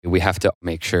We have to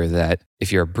make sure that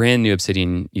if you're a brand new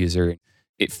Obsidian user,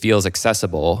 it feels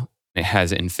accessible. It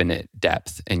has infinite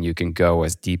depth and you can go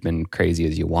as deep and crazy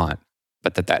as you want,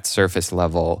 but that surface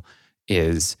level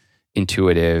is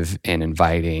intuitive and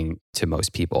inviting to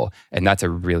most people. And that's a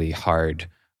really hard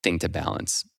thing to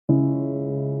balance.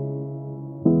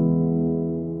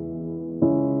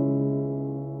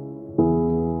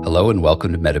 Hello and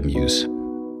welcome to MetaMuse.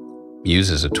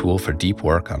 Muse is a tool for deep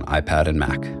work on iPad and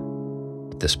Mac.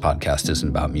 This podcast isn't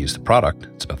about Muse the product,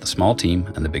 it's about the small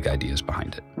team and the big ideas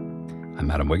behind it. I'm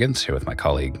Adam Wiggins, here with my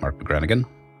colleague Mark McGranagan.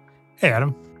 Hey,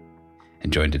 Adam.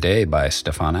 And joined today by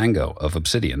Stephan Ango of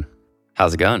Obsidian.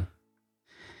 How's it going?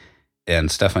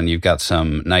 And Stephan, you've got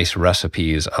some nice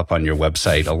recipes up on your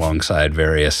website alongside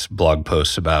various blog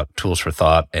posts about tools for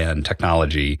thought and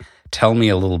technology. Tell me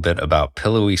a little bit about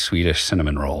pillowy Swedish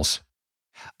cinnamon rolls.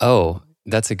 Oh,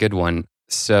 that's a good one.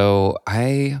 So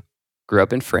I grew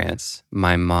up in France.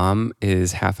 My mom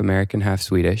is half American, half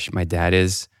Swedish. My dad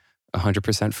is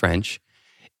 100% French.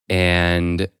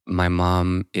 And my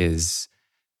mom is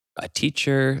a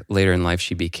teacher. Later in life,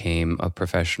 she became a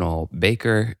professional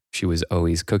baker. She was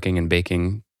always cooking and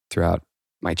baking throughout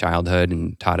my childhood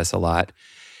and taught us a lot.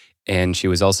 And she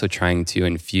was also trying to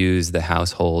infuse the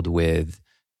household with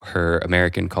her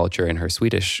American culture and her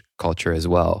Swedish culture as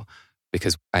well,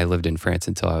 because I lived in France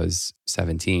until I was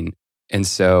 17. And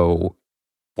so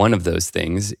one of those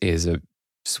things is a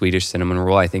Swedish cinnamon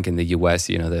roll. I think in the US,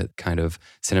 the kind of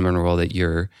cinnamon roll that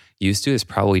you're used to is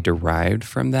probably derived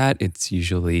from that. It's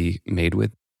usually made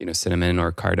with, cinnamon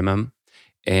or cardamom.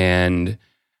 And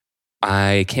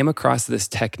I came across this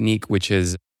technique, which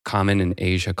is common in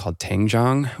Asia called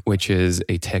tangjong, which is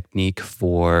a technique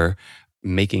for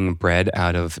making bread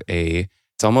out of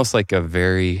it's almost like I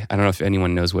don't know if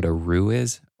anyone knows what a roux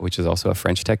is, which is also a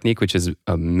French technique, which is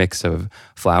a mix of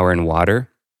flour and water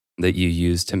that you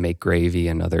use to make gravy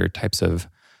and other types of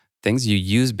things. You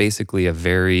use basically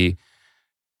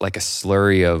like a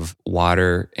slurry of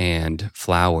water and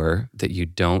flour that you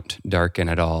don't darken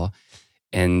at all.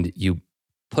 And you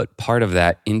put part of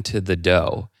that into the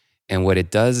dough. And what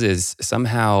it does is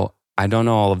somehow, I don't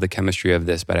know all of the chemistry of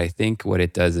this, but I think what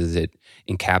it does is it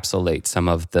encapsulates some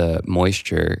of the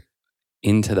moisture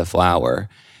into the flour.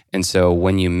 And so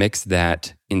when you mix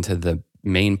that into the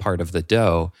main part of the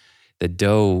dough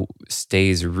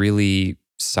stays really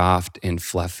soft and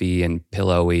fluffy and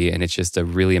pillowy, and it's just a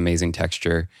really amazing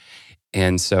texture.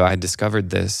 And so I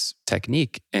discovered this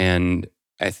technique, and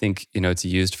I think, it's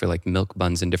used for like milk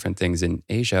buns and different things in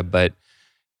Asia, but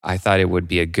I thought it would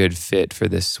be a good fit for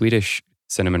this Swedish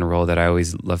cinnamon roll that I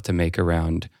always love to make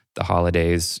around the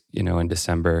holidays, in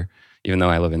December, even though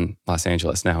I live in Los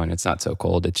Angeles now and it's not so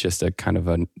cold. It's just a kind of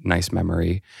a nice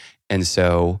memory. And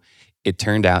so it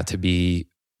turned out to be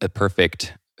a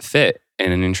perfect fit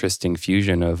and an interesting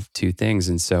fusion of two things.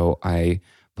 And so I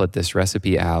put this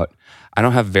recipe out. I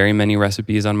don't have very many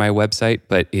recipes on my website,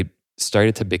 but it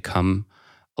started to become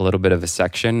a little bit of a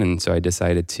section. And so I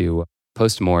decided to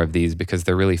post more of these because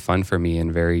they're really fun for me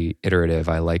and very iterative.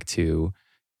 I like to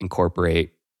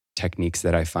incorporate techniques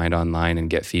that I find online and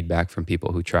get feedback from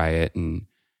people who try it and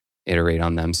iterate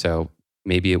on them. So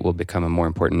maybe it will become a more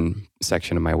important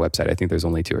section of my website. I think there's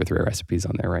only 2 or 3 recipes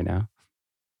on there right now.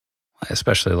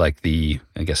 Especially like the,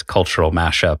 cultural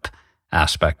mashup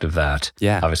aspect of that.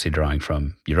 Yeah. Obviously drawing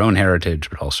from your own heritage,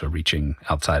 but also reaching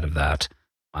outside of that.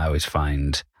 I always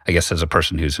find, as a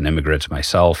person who's an immigrant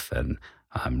myself, and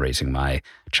I'm raising my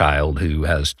child who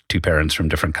has 2 parents from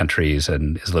different countries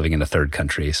and is living in a third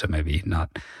country, so maybe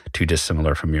not too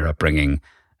dissimilar from your upbringing.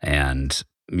 And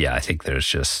I think there's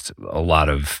just a lot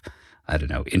of,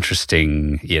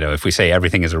 interesting, if we say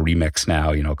everything is a remix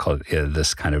now,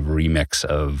 this kind of remix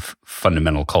of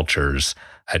fundamental cultures,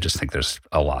 I just think there's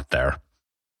a lot there.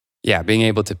 Yeah, being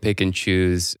able to pick and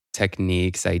choose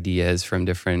techniques, ideas from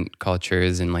different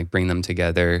cultures and like bring them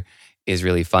together is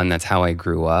really fun. That's how I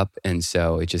grew up. And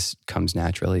so it just comes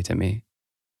naturally to me.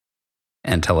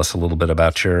 And tell us a little bit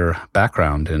about your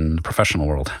background in the professional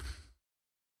world.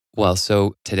 Well,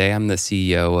 so today I'm the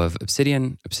CEO of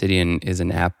Obsidian. Obsidian is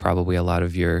an app probably a lot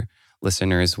of your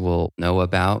listeners will know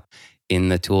about in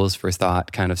the tools for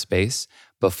thought kind of space.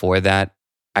 Before that,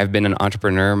 I've been an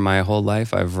entrepreneur my whole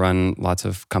life. I've run lots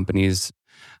of companies.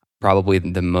 Probably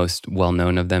the most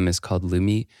well-known of them is called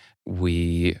Lumi.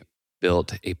 We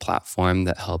built a platform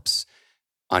that helps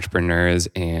entrepreneurs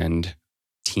and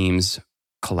teams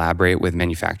collaborate with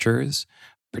manufacturers,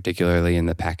 particularly in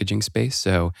the packaging space.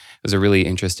 So it was a really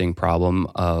interesting problem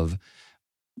of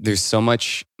there's so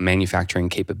much manufacturing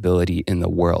capability in the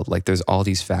world. Like there's all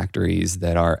these factories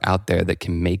that are out there that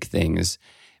can make things,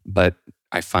 but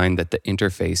I find that the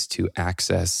interface to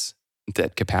access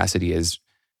that capacity is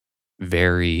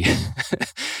very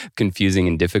confusing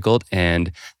and difficult.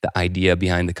 And the idea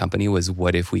behind the company was,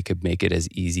 what if we could make it as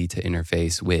easy to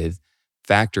interface with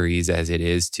factories as it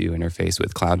is to interface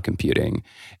with cloud computing?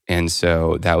 And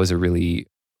so that was a really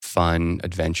fun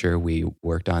adventure. We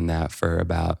worked on that for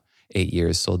about 8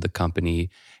 years, sold the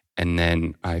company. And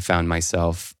then I found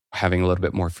myself having a little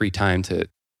bit more free time to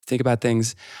think about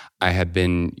things. I had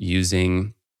been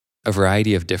using a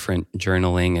variety of different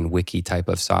journaling and wiki type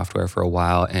of software for a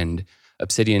while. And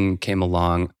Obsidian came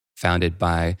along, founded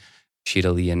by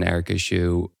Sheeta Lee and Erica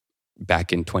Xu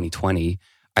back in 2020.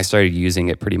 I started using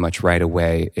it pretty much right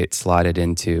away. It slotted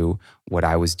into what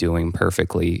I was doing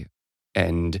perfectly.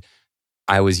 And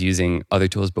I was using other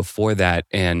tools before that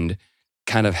and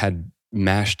kind of had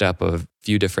mashed up a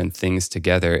few different things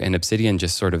together. And Obsidian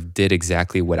just sort of did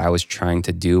exactly what I was trying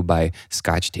to do by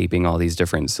scotch taping all these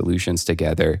different solutions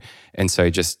together. And so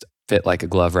it just fit like a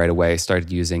glove right away.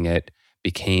 Started using it,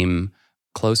 became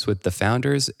close with the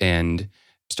founders, and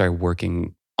started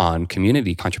working on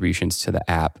community contributions to the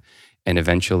app. And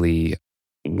eventually,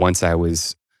 once I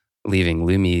was leaving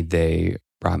Lumi, they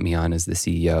brought me on as the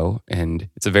CEO, and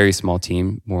it's a very small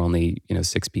team. We're only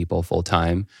 6 people full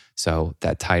time, so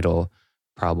that title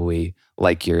probably,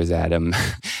 like yours, Adam,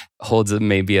 holds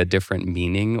maybe a different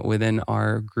meaning within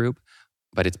our group.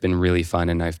 But it's been really fun,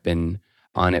 and I've been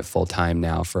on it full time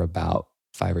now for about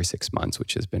 5 or 6 months,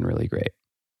 which has been really great.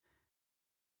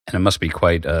 And it must be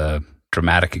quite a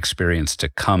dramatic experience to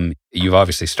come. You've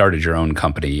obviously started your own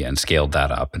company and scaled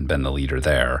that up and been the leader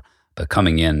there. But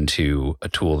coming into a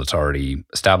tool that's already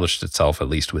established itself, at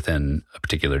least within a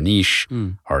particular niche,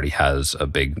 already has a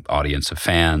big audience of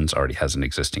fans, already has an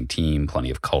existing team, plenty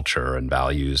of culture and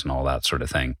values and all that sort of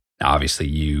thing. Now, obviously,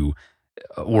 you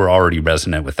were already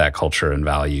resonant with that culture and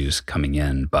values coming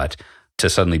in, but to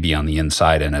suddenly be on the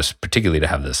inside and as particularly to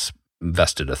have this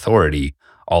vested authority,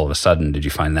 all of a sudden, did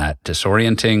you find that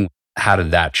disorienting? How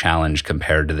did that challenge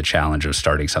compare to the challenge of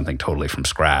starting something totally from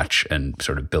scratch and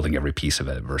sort of building every piece of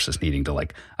it versus needing to,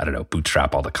 like, I don't know,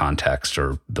 bootstrap all the context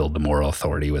or build the moral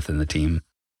authority within the team?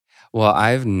 Well,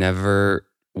 I've never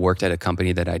worked at a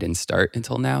company that I didn't start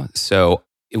until now. So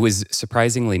it was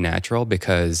surprisingly natural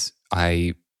because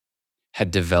I had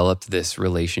developed this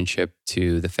relationship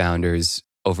to the founders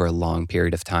over a long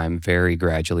period of time, very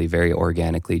gradually, very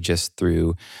organically, just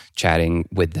through chatting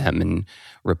with them and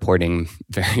reporting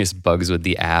various bugs with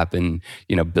the app and,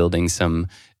 building some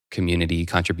community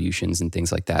contributions and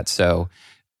things like that. So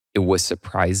it was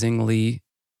surprisingly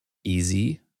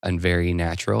easy and very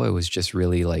natural. It was just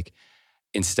really like,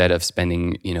 instead of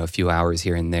spending, a few hours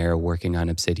here and there working on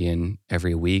Obsidian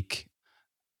every week,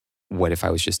 what if I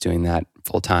was just doing that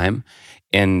full time?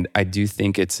 And I do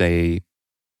think it's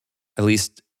at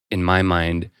least in my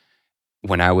mind,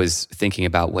 when I was thinking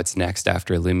about what's next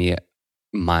after Lumi,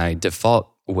 my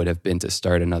default would have been to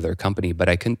start another company, but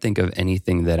I couldn't think of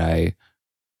anything that I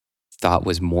thought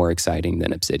was more exciting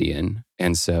than Obsidian.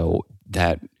 And so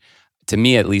that, to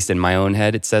me, at least in my own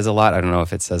head, it says a lot. I don't know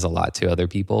if it says a lot to other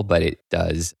people, but it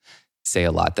does say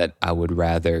a lot that I would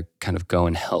rather kind of go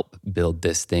and help build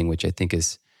this thing, which I think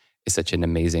is such an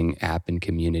amazing app and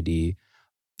community,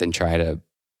 than try to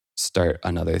start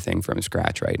another thing from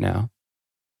scratch right now.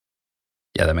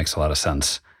 Yeah, that makes a lot of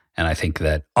sense. And I think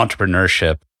that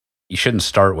entrepreneurship, you shouldn't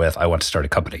start with, I want to start a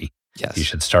company. Yes. You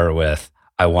should start with,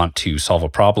 I want to solve a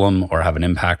problem or have an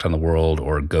impact on the world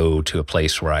or go to a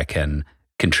place where I can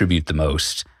contribute the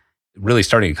most. Really,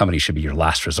 starting a company should be your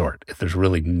last resort. If there's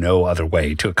really no other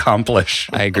way to accomplish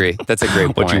I agree. That's a great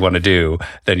point. what you want to do,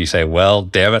 then you say, well,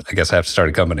 damn it, I guess I have to start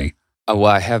a company. Well,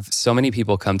 I have so many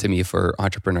people come to me for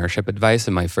entrepreneurship advice,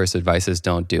 and my first advice is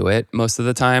don't do it. Most of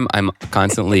the time, I'm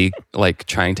constantly like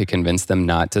trying to convince them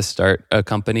not to start a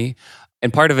company.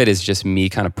 And part of it is just me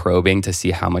kind of probing to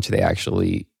see how much they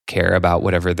actually care about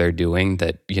whatever they're doing,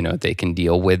 that, they can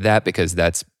deal with that, because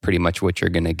that's pretty much what you're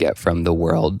going to get from the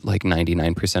world. Like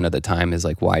 99% of the time is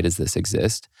like, why does this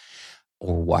exist?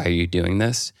 Or why are you doing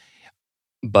this?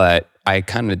 But I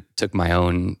kind of took my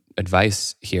own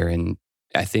advice here, and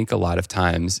I think a lot of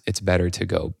times it's better to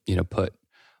go, put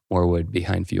more wood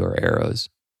behind fewer arrows.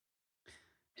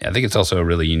 Yeah, I think it's also a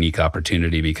really unique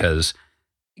opportunity because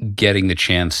getting the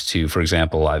chance to, for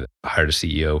example, I hired a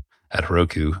CEO at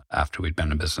Heroku after we'd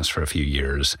been in business for a few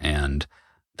years. And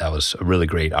that was a really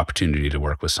great opportunity to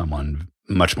work with someone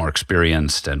much more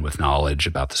experienced and with knowledge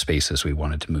about the spaces we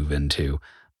wanted to move into.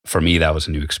 For me, that was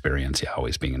a new experience. Yeah,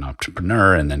 always being an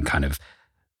entrepreneur and then kind of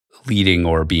leading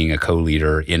or being a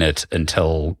co-leader in it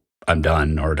until I'm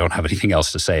done or don't have anything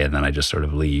else to say. And then I just sort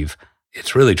of leave.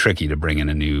 it's really tricky to bring in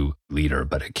a new leader,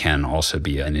 but it can also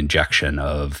be an injection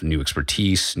of new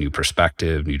expertise, new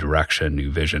perspective, new direction,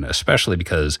 new vision, especially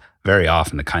because very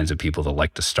often the kinds of people that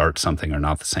like to start something are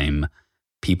not the same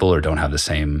people or don't have the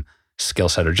same skill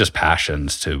set or just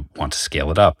passions to want to scale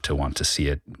it up, to want to see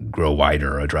it grow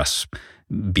wider, address,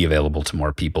 be available to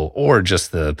more people, or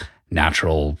just the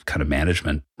natural kind of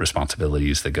management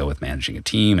responsibilities that go with managing a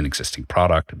team, an existing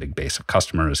product, a big base of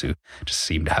customers who just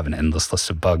seem to have an endless list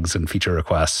of bugs and feature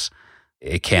requests.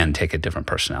 It can take a different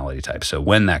personality type. So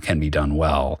when that can be done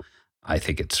well, I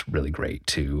think it's really great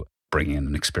to bring in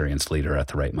an experienced leader at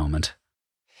the right moment.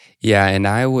 Yeah, and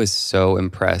I was so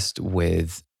impressed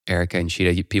with Erica and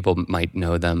Sheeta. People might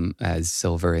know them as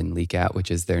Silver and Leakat,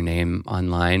 which is their name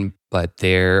online, but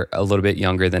they're a little bit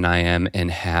younger than I am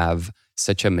and have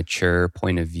such a mature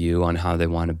point of view on how they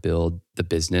want to build the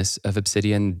business of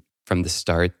Obsidian. From the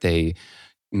start, they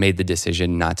made the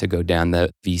decision not to go down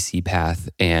the VC path.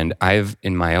 And I've,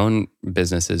 in my own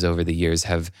businesses over the years,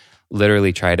 have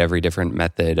literally tried every different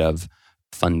method of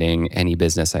funding any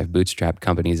business. I've bootstrapped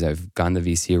companies. I've gone the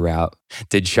VC route,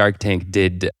 did Shark Tank,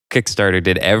 did Kickstarter,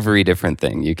 did every different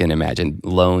thing you can imagine.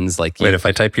 Loans like Wait, if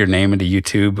I type your name into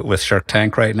YouTube with Shark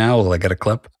Tank right now, will I get a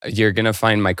clip? You're going to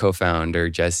find my co-founder,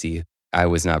 Jessie. I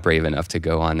was not brave enough to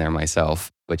go on there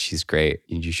myself, but she's great.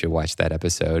 You should watch that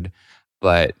episode.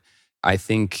 But I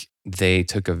think they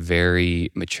took a very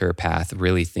mature path,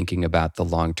 really thinking about the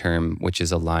long term, which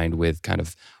is aligned with kind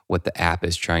of what the app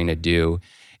is trying to do.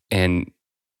 And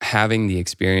having the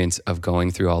experience of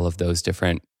going through all of those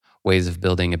different ways of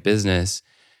building a business,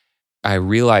 I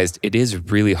realized it is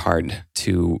really hard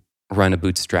to run a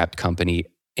bootstrapped company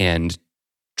and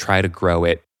try to grow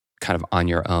it kind of on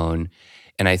your own.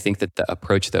 And I think that the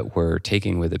approach that we're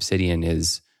taking with Obsidian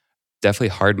is definitely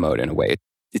hard mode in a way.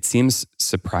 It seems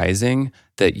surprising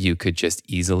that you could just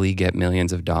easily get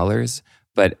millions of dollars.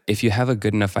 But if you have a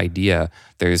good enough idea,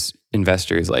 there's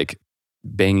investors like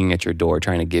banging at your door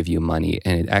trying to give you money.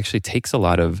 And it actually takes a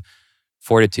lot of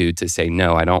fortitude to say,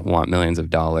 no, I don't want millions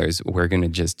of dollars. We're going to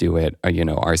just do it,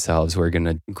 ourselves. We're going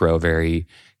to grow very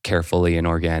carefully and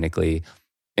organically.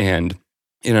 And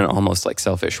in an almost like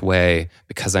selfish way,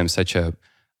 because I'm such a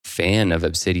fan of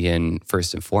Obsidian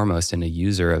first and foremost and a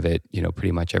user of it,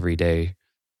 pretty much every day,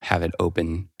 have it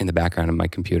open in the background of my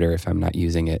computer if I'm not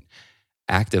using it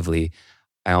actively.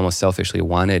 I almost selfishly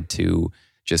wanted to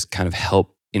just kind of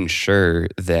help ensure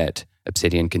that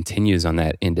Obsidian continues on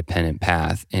that independent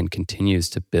path and continues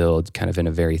to build kind of in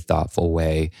a very thoughtful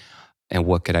way. And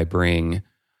what could I bring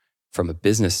from a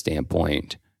business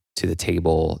standpoint to the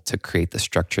table to create the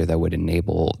structure that would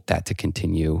enable that to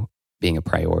continue being a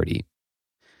priority?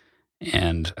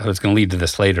 And I was going to lead to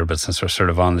this later, but since we're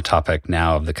sort of on the topic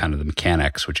now of the kind of the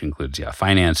mechanics, which includes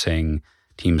financing,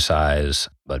 team size,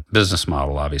 but business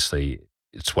model, obviously,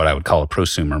 it's what I would call a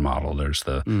prosumer model. There's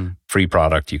the free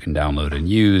product you can download and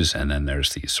use, and then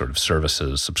there's these sort of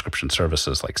services, subscription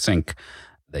services like Sync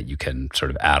that you can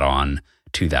sort of add on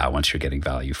to that once you're getting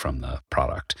value from the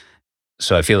product.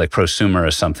 So I feel like prosumer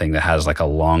is something that has like a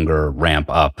longer ramp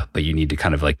up, but you need to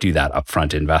kind of like do that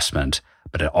upfront investment.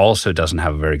 But it also doesn't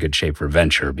have a very good shape for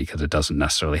venture because it doesn't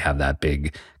necessarily have that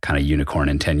big kind of unicorn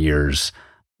in 10 years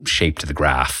shape to the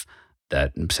graph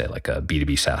that, say, like a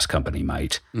B2B SaaS company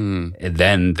might. And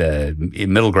then the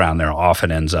middle ground there often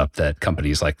ends up that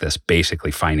companies like this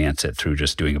basically finance it through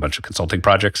just doing a bunch of consulting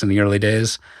projects in the early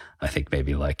days. I think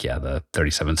maybe like, the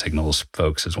 37 Signals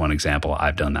folks is one example.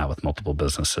 I've done that with multiple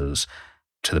businesses.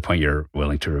 To the point you're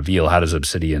willing to reveal, how does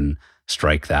Obsidian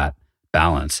strike that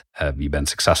balance? Have you been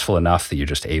successful enough that you're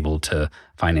just able to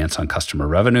finance on customer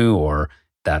revenue, or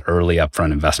that early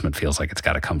upfront investment feels like it's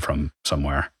got to come from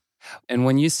somewhere? And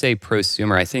when you say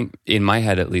prosumer, I think in my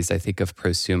head, at least, I think of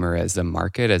prosumer as a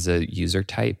market, as a user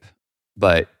type.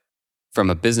 But from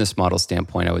a business model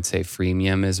standpoint, I would say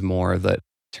freemium is more the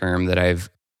term that I've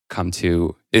come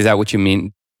to. Is that what you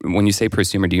mean? When you say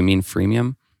prosumer, do you mean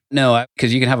freemium? No,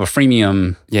 because you can have a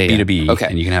freemium B2B Okay.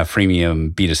 and you can have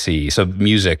freemium B2C. So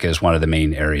music is one of the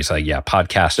main areas, like,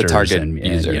 podcasters The target and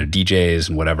user. DJs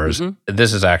and whatever.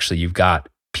 This is actually, you've got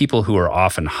people who are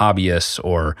often hobbyists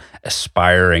or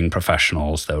aspiring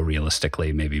professionals, though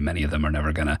realistically, maybe many of them are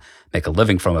never going to make a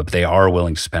living from it, but they are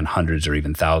willing to spend hundreds or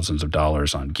even thousands of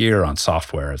dollars on gear, on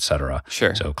software, et cetera.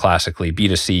 Sure. So classically,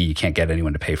 B2C, you can't get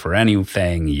anyone to pay for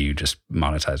anything. You just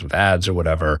monetize with ads or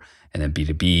whatever. And then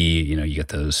B2B, you get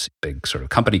those big sort of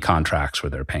company contracts where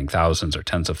they're paying thousands or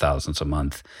tens of thousands a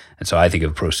month. And so I think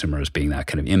of prosumer as being that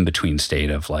kind of in-between state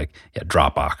of like,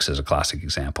 Dropbox is a classic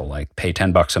example, like pay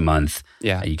 $10 a month.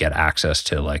 Yeah. You get access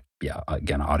to like,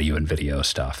 again, audio and video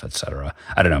stuff, et cetera.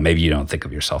 I don't know, maybe you don't think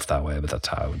of yourself that way, but that's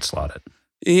how I would slot it.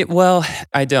 Well,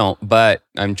 I don't, but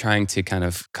I'm trying to kind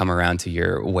of come around to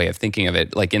your way of thinking of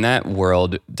it. Like in that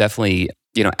world, definitely,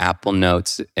 Apple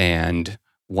Notes and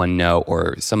OneNote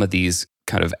or some of these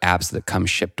kind of apps that come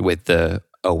shipped with the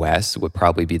OS would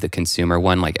probably be the consumer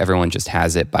one. Like everyone just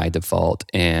has it by default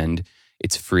and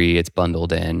it's free, it's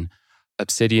bundled in.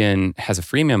 Obsidian has a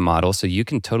freemium model, so you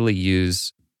can totally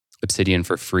use Obsidian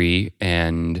for free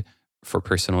and for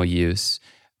personal use,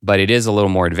 but it is a little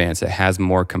more advanced. It has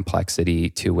more complexity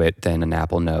to it than an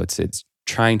Apple Notes. It's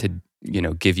trying to,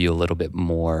 give you a little bit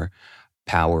more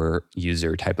power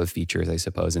user type of features, I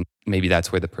suppose. And maybe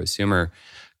that's where the prosumer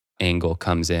angle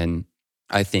comes in.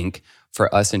 I think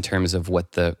for us, in terms of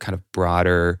what the kind of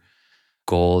broader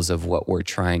goals of what we're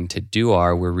trying to do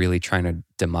are, we're really trying to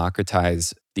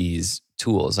democratize these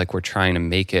tools. Like we're trying to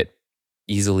make it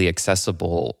easily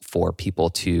accessible for people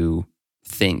to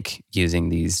think using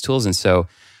these tools. And so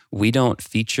we don't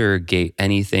feature gate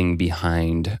anything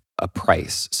behind a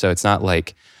price. So it's not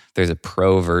like there's a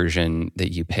pro version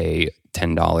that you pay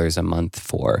 $10 a month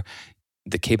for.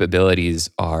 The capabilities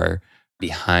are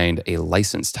behind a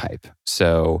license type.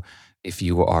 So if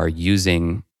you are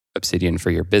using Obsidian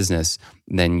for your business,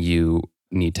 then you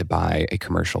need to buy a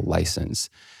commercial license.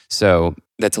 So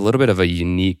that's a little bit of a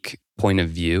unique point of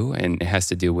view, and it has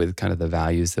to do with kind of the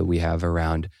values that we have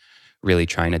around really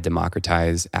trying to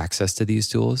democratize access to these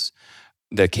tools.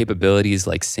 The capabilities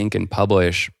like sync and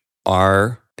publish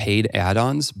are paid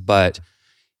add-ons, but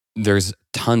there's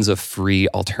tons of free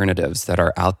alternatives that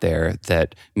are out there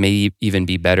that may even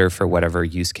be better for whatever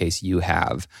use case you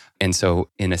have. And so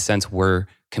in a sense, we're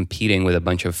competing with a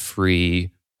bunch of free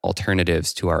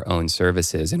alternatives to our own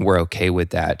services, and we're okay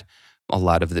with that. A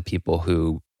lot of the people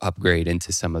who upgrade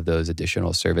into some of those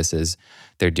additional services,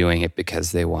 they're doing it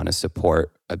because they want to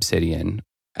support Obsidian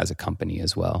as a company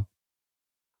as well.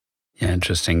 Yeah,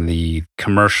 interesting. The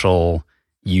commercial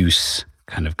use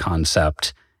kind of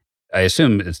concept, I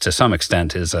assume it's to some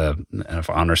extent is if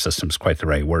honor system is quite the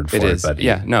right word for it. But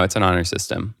no, it's an honor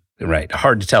system. Right.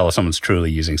 Hard to tell if someone's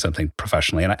truly using something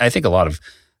professionally. And I think a lot of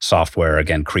software,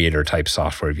 again, creator type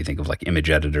software, if you think of like image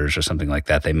editors or something like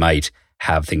that, they might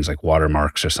have things like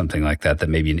watermarks or something like that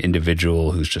maybe an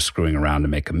individual who's just screwing around to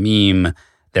make a meme,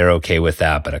 they're okay with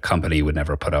that, but a company would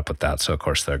never put up with that. So of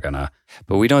course they're going to.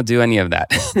 But we don't do any of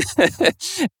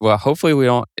that. Well, hopefully we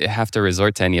don't have to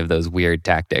resort to any of those weird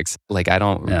tactics. Like I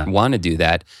don't want to do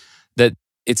that. That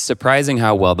it's surprising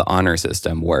how well the honor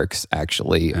system works,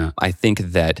 actually. Yeah. I think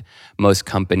that most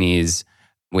companies,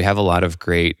 we have a lot of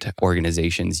great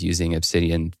organizations using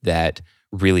Obsidian that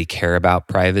really care about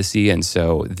privacy. And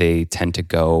so they tend to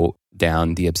go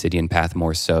down the Obsidian path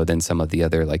more so than some of the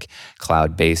other like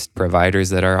cloud-based providers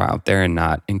that are out there and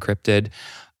not encrypted.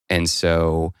 And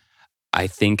so I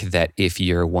think that if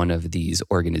you're one of these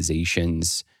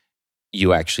organizations,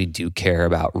 you actually do care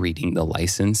about reading the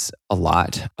license a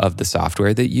lot of the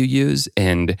software that you use.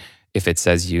 And if it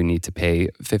says you need to pay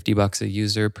 $50 a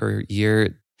user per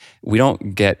year, we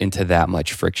don't get into that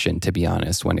much friction, to be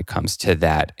honest, when it comes to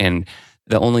that. And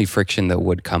the only friction that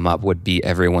would come up would be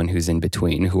everyone who's in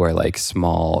between, who are like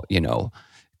small,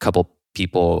 couple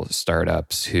people,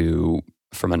 startups who,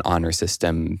 from an honor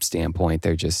system standpoint,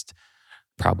 they're just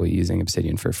probably using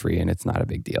Obsidian for free and it's not a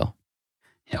big deal.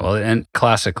 Yeah, well, and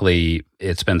classically,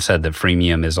 it's been said that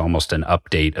freemium is almost an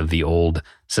update of the old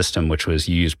system, which was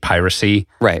you use piracy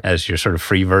as your sort of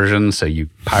free version. So you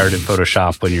pirated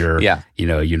Photoshop when you're,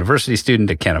 a university student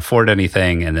that can't afford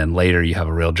anything, and then later you have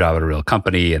a real job at a real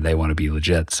company and they want to be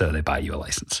legit, so they buy you a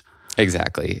license.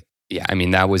 Exactly. Yeah, I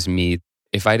mean that was me.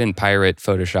 If I didn't pirate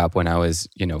Photoshop when I was,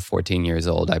 14 years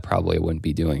old, I probably wouldn't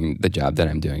be doing the job that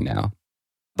I'm doing now.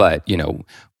 But,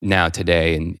 now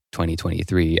today in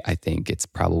 2023, I think it's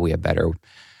probably a better,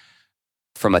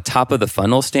 from a top of the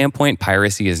funnel standpoint,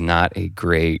 piracy is not a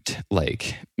great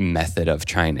method of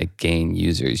trying to gain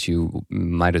users. You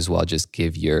might as well just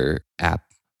give your app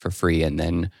for free and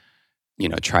then,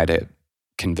 try to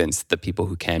convince the people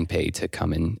who can pay to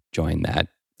come and join that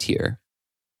tier.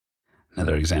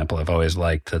 Another example I've always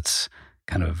liked that's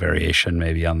kind of a variation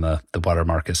maybe on the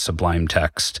watermark is Sublime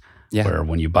Text. Yeah. Where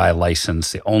when you buy a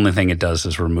license, the only thing it does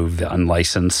is remove the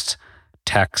unlicensed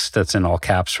text that's in all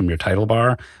caps from your title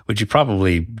bar, which you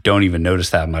probably don't even notice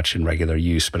that much in regular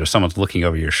use. But if someone's looking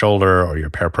over your shoulder or you're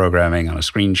pair programming on a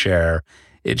screen share,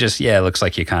 it just, it looks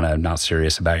like you're kind of not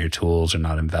serious about your tools or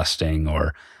not investing,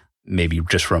 or maybe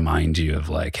just remind you of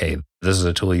like, hey, this is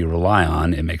a tool you rely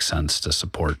on. It makes sense to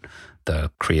support the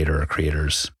creator or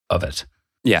creators of it.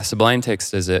 Yeah, Sublime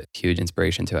Text is a huge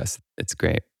inspiration to us. It's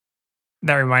great.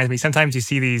 That reminds me, sometimes you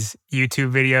see these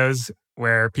YouTube videos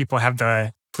where people have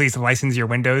the please license your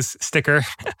Windows sticker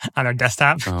on our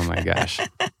desktop. Oh my gosh.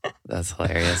 That's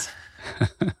hilarious.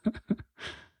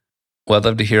 Well, I'd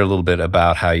love to hear a little bit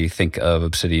about how you think of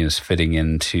Obsidian as fitting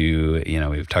into,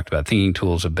 we've talked about thinking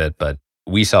tools a bit, but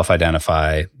we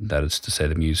self-identify, that is to say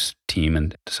the Muse team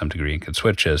and to some degree in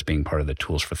CodeSwitch, as being part of the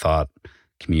Tools for Thought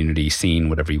community scene,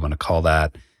 whatever you want to call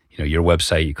that. Your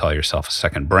website, you call yourself a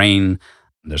second brain.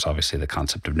 There's obviously the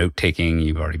concept of note-taking.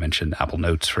 You've already mentioned Apple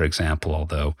Notes, for example,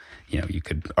 although, you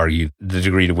could argue the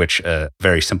degree to which a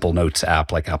very simple notes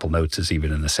app like Apple Notes is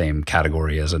even in the same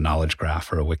category as a knowledge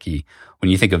graph or a wiki.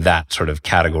 When you think of that sort of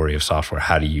category of software,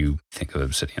 how do you think of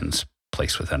Obsidian's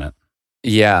place within it?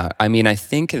 Yeah, I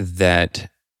think that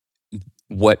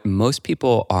what most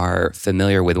people are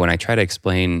familiar with when I try to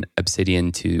explain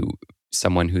Obsidian to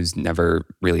someone who's never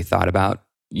really thought about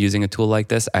using a tool like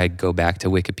this, I go back to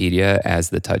Wikipedia as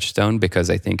the touchstone, because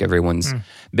I think everyone's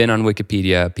been on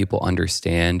Wikipedia. People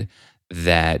understand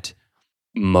that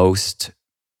most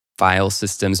file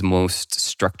systems, most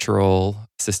structural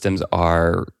systems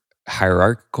are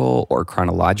hierarchical or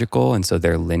chronological, and so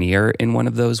they're linear in one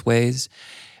of those ways.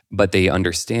 But they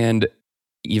understand,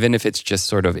 even if it's just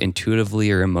sort of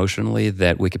intuitively or emotionally,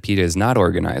 that Wikipedia is not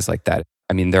organized like that.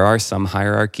 There are some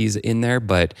hierarchies in there,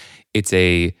 but it's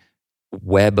a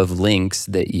web of links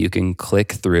that you can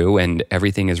click through and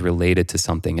everything is related to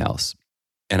something else.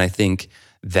 And I think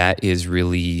that is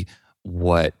really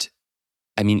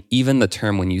even the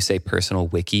term, when you say personal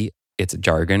wiki, it's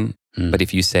jargon. But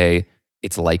if you say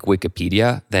it's like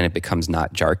Wikipedia, then it becomes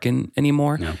not jargon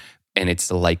anymore. Yeah. And it's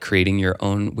like creating your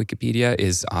own Wikipedia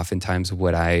is oftentimes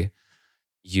what I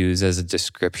use as a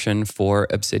description for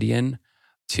Obsidian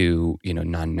to,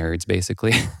 non-nerds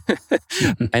basically.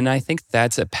 And I think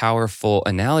that's a powerful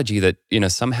analogy that,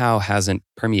 somehow hasn't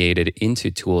permeated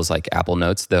into tools like Apple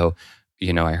Notes, though,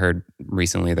 I heard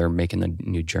recently they're making a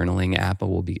new journaling app,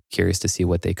 and we'll be curious to see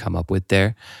what they come up with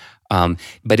there.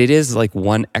 But it is like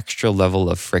one extra level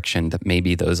of friction that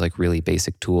maybe those like really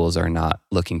basic tools are not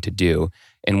looking to do.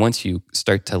 And once you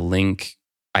start to link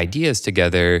ideas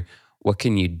together, what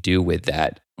can you do with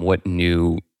that? What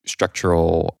new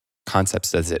structural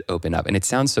concepts does it open up? And it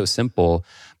sounds so simple,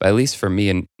 but at least for me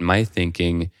and my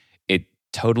thinking, it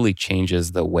totally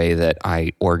changes the way that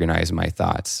I organize my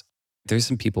thoughts. There's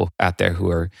some people out there who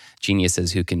are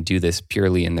geniuses who can do this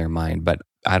purely in their mind, but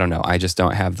I don't know. I just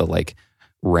don't have the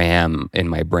RAM in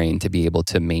my brain to be able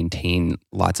to maintain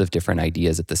lots of different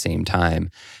ideas at the same time.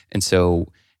 And so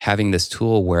having this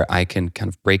tool where I can kind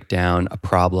of break down a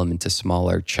problem into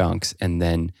smaller chunks and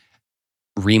then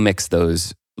remix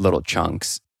those little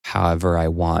chunks however I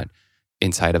want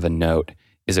inside of a note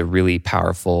is a really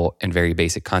powerful and very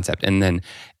basic concept. And then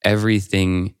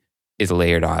everything is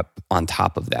layered up on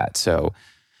top of that. So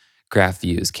graph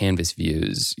views, canvas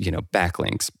views,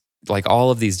 backlinks, like all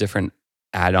of these different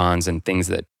add-ons and things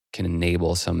that can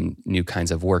enable some new kinds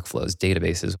of workflows,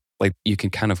 databases. Like you can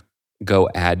kind of go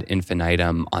ad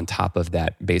infinitum on top of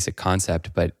that basic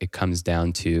concept, but it comes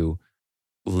down to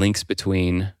links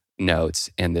between notes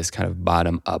and this kind of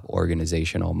bottom-up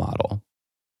organizational model.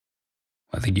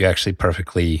 I think you actually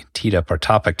perfectly teed up our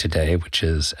topic today, which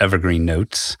is Evergreen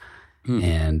Notes.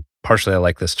 And partially I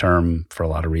like this term for a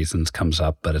lot of reasons, comes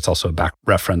up, but it's also a back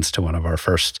reference to one of our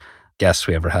first guests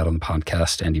we ever had on the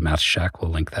podcast, Andy Matuszak.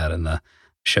 We'll link that in the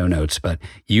show notes. But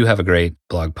you have a great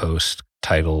blog post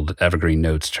titled Evergreen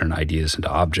Notes Turn Ideas into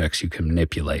Objects You Can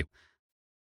Manipulate.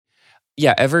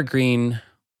 Yeah, Evergreen,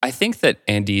 I think that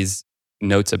Andy's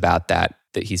notes about that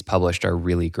he's published are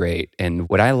really great. And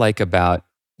what I like about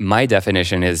my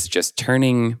definition is just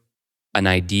turning an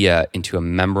idea into a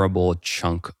memorable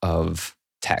chunk of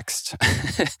text.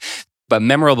 But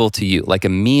memorable to you, like a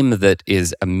meme that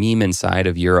is a meme inside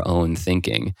of your own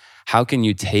thinking. How can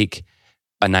you take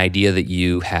an idea that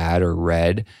you had or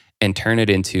read and turn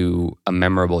it into a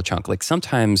memorable chunk? Like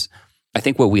sometimes I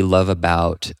think what we love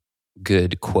about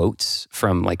good quotes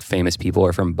from like famous people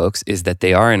or from books is that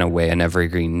they are in a way an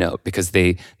evergreen note, because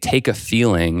they take a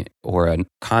feeling or a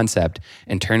concept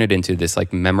and turn it into this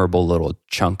like memorable little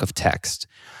chunk of text.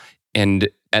 And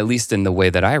at least in the way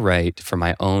that I write for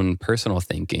my own personal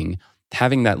thinking,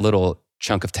 having that little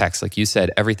chunk of text, like you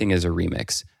said, everything is a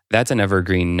remix. That's an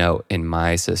evergreen note in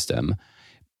my system.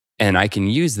 And I can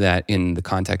use that in the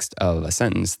context of a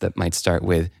sentence that might start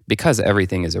with, because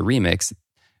everything is a remix,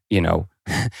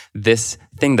 this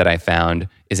thing that I found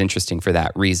is interesting for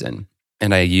that reason.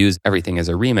 And I use everything as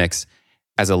a remix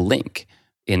as a link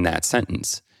in that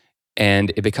sentence.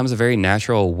 And it becomes a very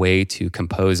natural way to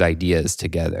compose ideas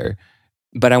together.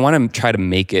 But I want to try to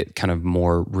make it kind of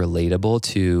more relatable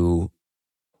to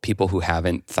people who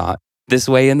haven't thought this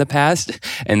way in the past.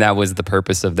 And that was the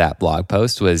purpose of that blog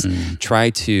post, was try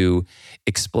to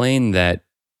explain that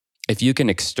if you can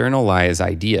externalize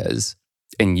ideas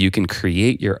and you can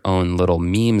create your own little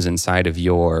memes inside of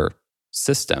your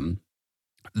system,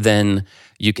 then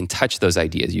you can touch those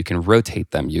ideas, you can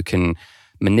rotate them, you can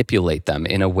manipulate them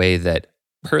in a way that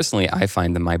personally I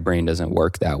find that my brain doesn't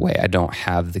work that way. I don't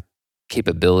have the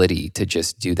capability to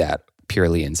just do that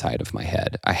purely inside of my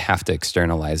head. I have to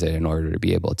externalize it in order to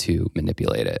be able to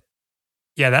manipulate it.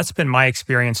 Yeah, that's been my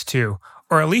experience too.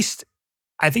 Or at least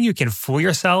I think you can fool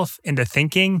yourself into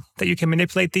thinking that you can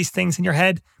manipulate these things in your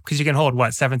head, because you can hold,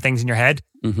 7 things in your head?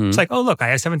 It's like, oh, look, I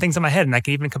have 7 things in my head and I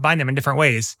can even combine them in different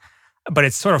ways. But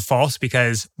it's sort of false,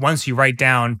 because once you write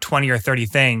down 20 or 30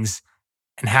 things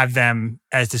and have them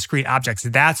as discrete objects,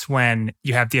 that's when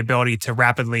you have the ability to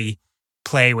rapidly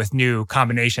play with new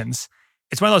combinations.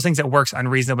 It's one of those things that works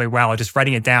unreasonably well, just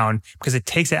writing it down, because it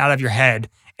takes it out of your head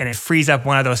and it frees up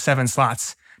one of those 7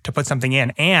 slots to put something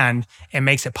in. And it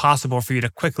makes it possible for you to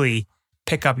quickly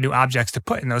pick up new objects to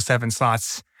put in those 7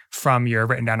 slots from your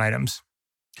written down items.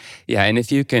 Yeah, and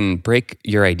if you can break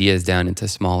your ideas down into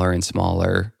smaller and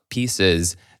smaller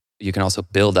pieces, you can also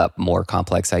build up more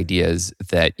complex ideas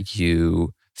that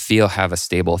you feel have a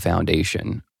stable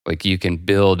foundation. Like you can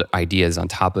build ideas on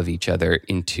top of each other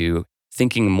into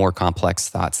thinking more complex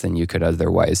thoughts than you could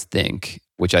otherwise think,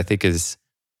 which I think is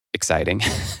exciting.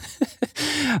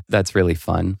 That's really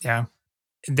fun. Yeah.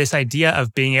 This idea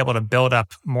of being able to build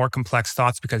up more complex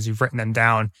thoughts because you've written them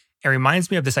down, it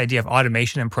reminds me of this idea of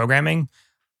automation and programming,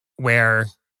 where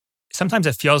sometimes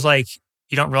it feels like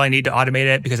you don't really need to automate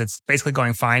it because it's basically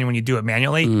going fine when you do it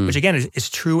manually, which again is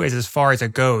true as far as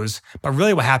it goes. But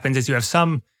really what happens is you have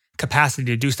some capacity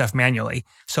to do stuff manually.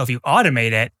 So if you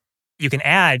automate it, you can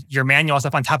add your manual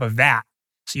stuff on top of that.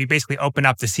 So you basically open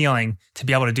up the ceiling to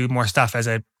be able to do more stuff as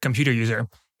a computer user.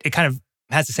 It kind of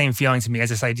has the same feeling to me as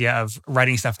this idea of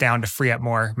writing stuff down to free up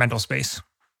more mental space.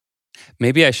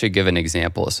 Maybe I should give an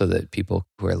example so that people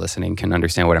who are listening can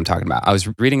understand what I'm talking about. I was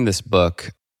reading this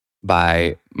book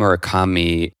by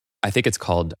Murakami. I think it's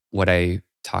called What I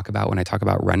Talk About When I Talk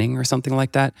About Running or something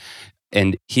like that.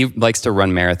 And he likes to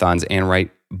run marathons and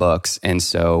write books. And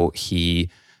so he,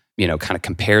 kind of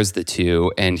compares the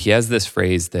two. And he has this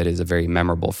phrase that is a very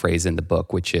memorable phrase in the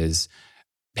book, which is,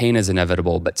 pain is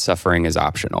inevitable, but suffering is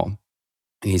optional.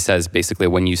 And he says, basically,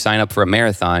 when you sign up for a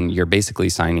marathon, you're basically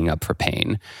signing up for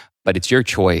pain. But it's your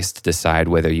choice to decide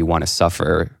whether you want to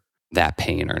suffer that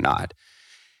pain or not.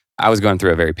 I was going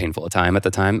through a very painful time at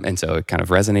the time, and so it kind of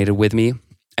resonated with me.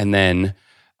 And then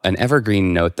an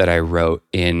evergreen note that I wrote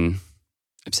in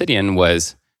Obsidian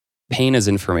was, pain is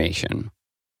information.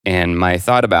 And my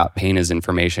thought about pain as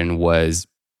information was,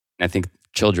 I think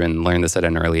children learn this at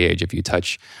an early age. If you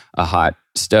touch a hot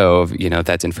stove,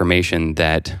 that's information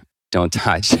that don't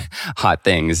touch hot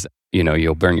things,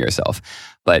 you'll burn yourself.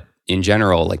 But in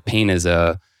general, like pain is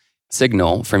a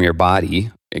signal from your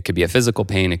body. It could be a physical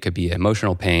pain, it could be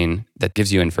emotional pain that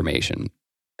gives you information.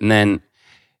 And then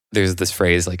there's this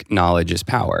phrase like knowledge is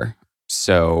power.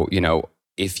 So,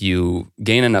 if you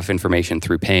gain enough information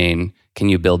through pain, can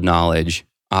you build knowledge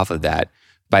off of that?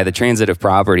 By the transitive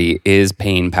property, is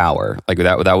pain power? Like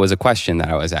that was a question that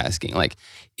I was asking. Like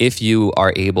if you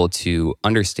are able to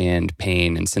understand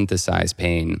pain and synthesize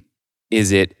pain,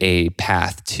 is it a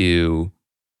path to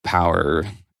power?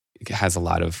 It has a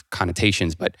lot of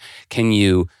connotations, but can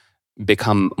you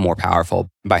become more powerful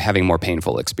by having more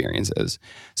painful experiences?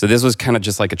 So this was kind of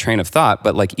just like a train of thought,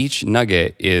 but like each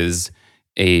nugget is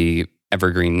a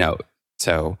evergreen note.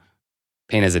 So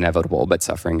pain is inevitable, but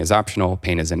suffering is optional.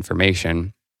 Pain is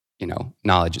information.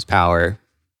 Knowledge is power.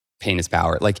 Pain is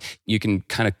power. Like you can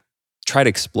kind of try to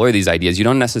explore these ideas. You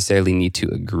don't necessarily need to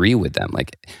agree with them.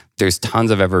 Like there's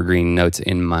tons of evergreen notes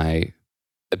in my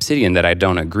Obsidian that I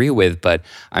don't agree with, but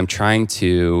I'm trying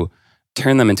to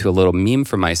turn them into a little meme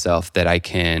for myself that I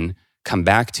can come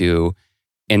back to.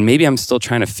 And maybe I'm still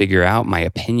trying to figure out my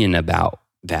opinion about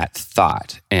that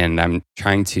thought. And I'm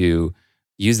trying to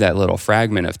use that little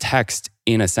fragment of text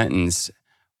in a sentence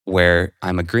where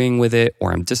I'm agreeing with it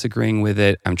or I'm disagreeing with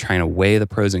it. I'm trying to weigh the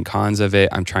pros and cons of it.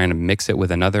 I'm trying to mix it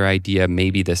with another idea.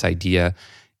 Maybe this idea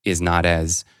is not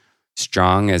as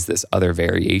strong as this other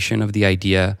variation of the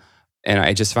idea. And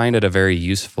I just find it a very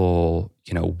useful,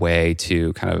 way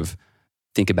to kind of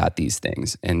think about these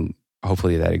things. And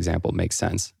hopefully that example makes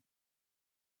sense.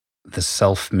 The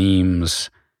self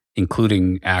memes,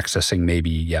 including accessing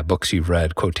maybe, books you've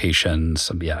read,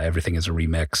 quotations, everything is a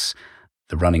remix.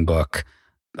 The running book,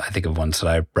 I think of ones that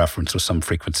I reference with some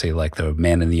frequency, like the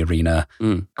Man in the Arena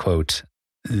quote.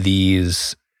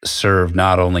 These serve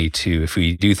not only to, if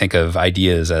we do think of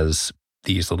ideas as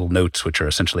these little notes, which are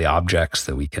essentially objects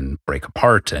that we can break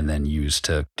apart and then use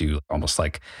to do almost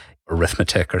like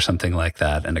arithmetic or something like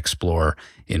that, and explore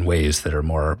in ways that are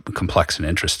more complex and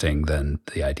interesting than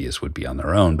the ideas would be on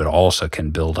their own, but also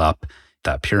can build up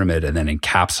that pyramid and then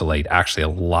encapsulate actually a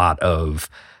lot of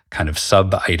kind of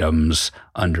sub items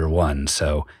under one.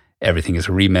 So everything is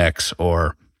a remix,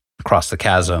 or Across the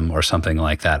Chasm or something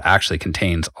like that actually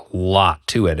contains a lot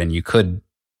to it. And you could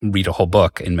read a whole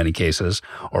book in many cases,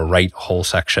 or write a whole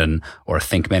section, or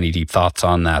think many deep thoughts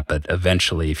on that. But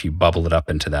eventually, if you bubble it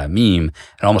up into that meme,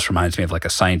 it almost reminds me of like a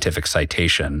scientific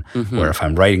citation, where if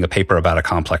I'm writing a paper about a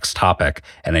complex topic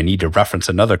and I need to reference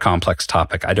another complex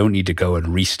topic, I don't need to go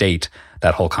and restate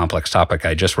that whole complex topic.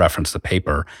 I just reference the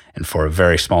paper. And for a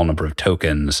very small number of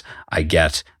tokens, I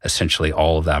get essentially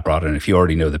all of that brought in. If you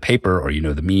already know the paper, or you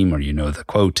know the meme, or you know the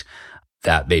quote,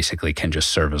 that basically can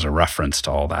just serve as a reference to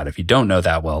all that. If you don't know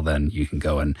that well, then you can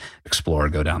go and explore,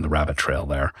 go down the rabbit trail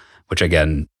there, which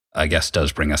again, I guess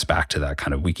does bring us back to that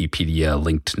kind of Wikipedia,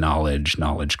 linked knowledge,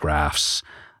 knowledge graphs,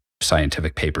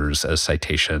 scientific papers as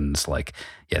citations. Like,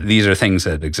 yeah, these are things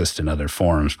that exist in other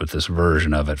forms, but this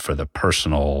version of it for the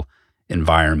personal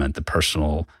environment, the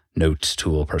personal notes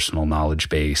tool, personal knowledge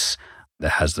base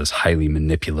that has this highly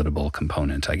manipulatable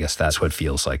component, I guess that's what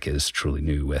feels like is truly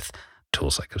new with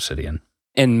tools like Obsidian.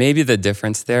 And maybe the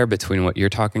difference there between what you're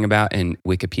talking about and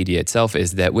Wikipedia itself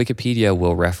is that Wikipedia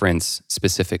will reference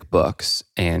specific books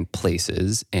and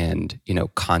places and,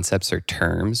 concepts or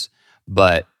terms,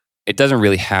 but it doesn't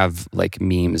really have like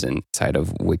memes inside of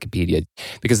Wikipedia,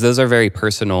 because those are very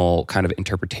personal kind of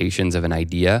interpretations of an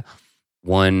idea.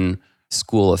 One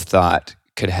school of thought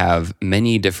could have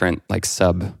many different like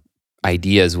sub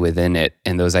ideas within it,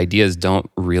 and those ideas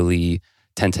don't really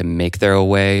tend to make their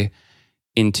way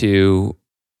into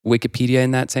Wikipedia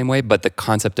in that same way, but the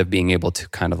concept of being able to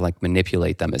kind of like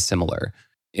manipulate them is similar.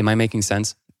 Am I making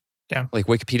sense? Yeah. Like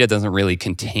Wikipedia doesn't really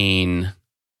contain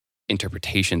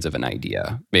interpretations of an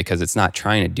idea, because it's not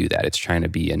trying to do that. It's trying to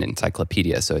be an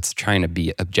encyclopedia. So it's trying to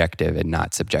be objective and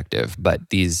not subjective.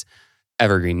 But these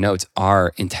Evergreen notes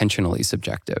are intentionally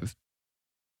subjective.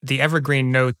 The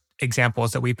Evergreen note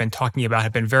examples that we've been talking about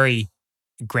have been very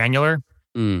granular,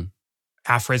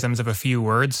 aphorisms of a few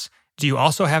words. Do you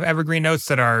also have Evergreen notes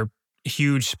that are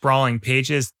huge, sprawling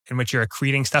pages in which you're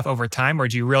accreting stuff over time, or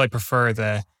do you really prefer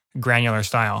the granular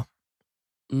style?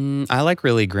 I like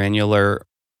really granular.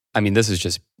 I mean, this is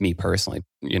just me personally.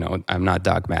 I'm not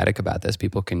dogmatic about this.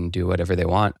 People can do whatever they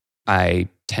want. I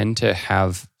tend to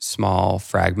have small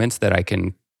fragments that I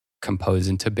can compose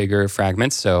into bigger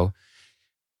fragments. So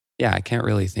yeah, I can't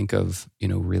really think of,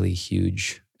 really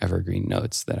huge Evergreen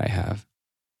notes that I have.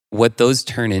 What those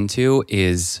turn into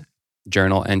is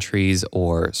journal entries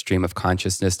or stream of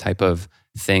consciousness type of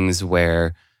things,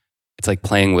 where it's like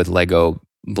playing with Lego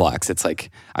blocks. It's like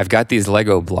I've got these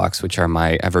Lego blocks, which are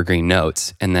my Evergreen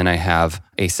notes, and then I have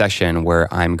a session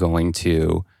where I'm going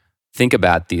to think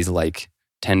about these like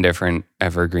 10 different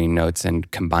Evergreen notes and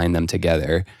combine them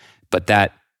together. But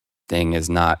that thing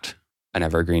is not an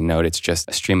Evergreen note. It's just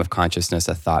a stream of consciousness,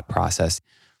 a thought process.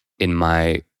 In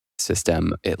my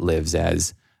system, it lives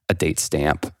as a date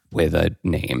stamp with a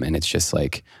name. And it's just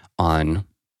like, on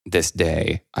this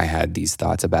day, I had these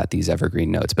thoughts about these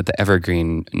Evergreen notes. But the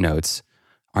Evergreen notes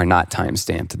are not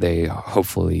time-stamped. They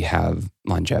hopefully have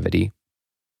longevity.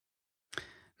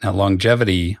 Now,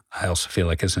 longevity, I also feel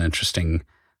like is an interesting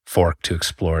fork to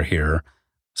explore here.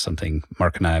 Something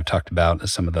Mark and I have talked about,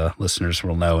 as some of the listeners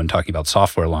will know, in talking about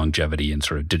software longevity and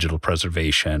sort of digital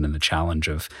preservation and the challenge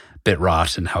of bit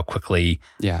rot and how quickly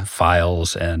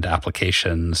files and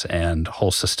applications and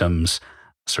whole systems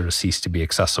sort of cease to be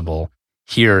accessible.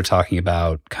 Here, talking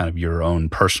about kind of your own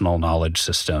personal knowledge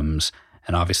systems.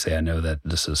 And obviously, I know that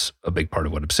this is a big part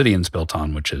of what Obsidian's built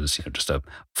on, which is just a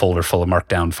folder full of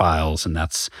markdown files, and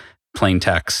that's plain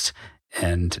text.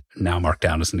 And now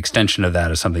Markdown as an extension of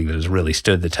that is something that has really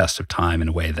stood the test of time in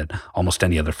a way that almost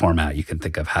any other format you can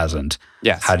think of hasn't.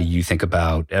 Yes. How do you think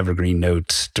about Evergreen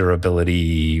notes,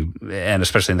 durability, and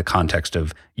especially in the context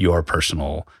of your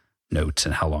personal notes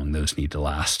and how long those need to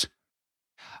last?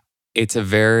 It's a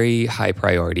very high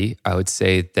priority. I would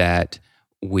say that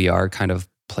we are kind of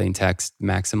plain text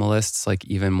maximalists, like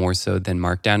even more so than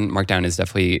Markdown. Markdown is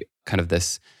definitely kind of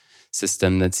this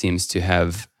system that seems to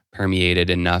have permeated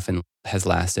enough and has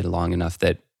lasted long enough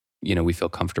that, we feel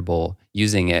comfortable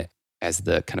using it as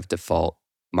the kind of default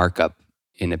markup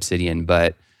in Obsidian.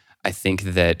 But I think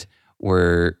that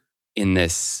we're in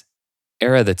this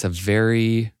era that's a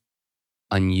very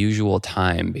unusual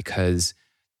time, because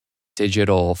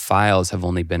digital files have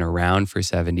only been around for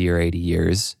 70 or 80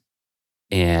 years.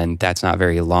 And that's not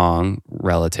very long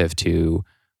relative to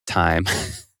time.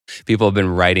 People have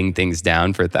been writing things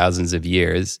down for thousands of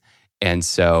years. And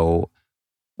so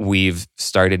we've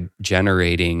started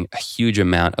generating a huge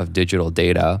amount of digital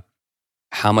data.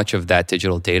 How much of that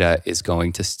digital data is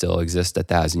going to still exist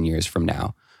 1,000 years from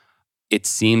now? It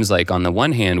seems like on the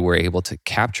one hand, we're able to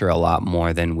capture a lot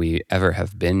more than we ever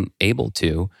have been able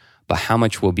to, but how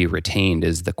much will be retained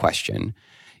is the question.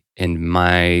 And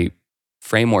my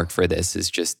framework for this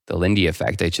is just the Lindy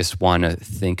effect. I just want to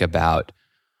think about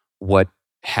what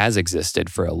has existed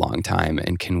for a long time,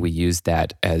 and can we use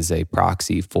that as a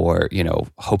proxy for,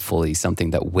 hopefully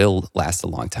something that will last a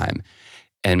long time.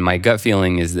 And my gut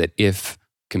feeling is that if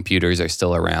computers are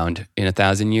still around in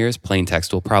 1,000 years, plain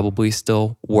text will probably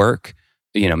still work.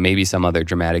 Maybe some other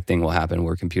dramatic thing will happen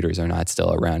where computers are not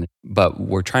still around, but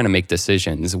we're trying to make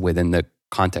decisions within the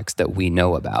context that we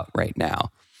know about right now.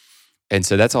 And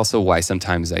so that's also why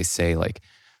sometimes I say, like,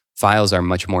 files are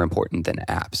much more important than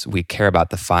apps. We care about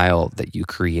the file that you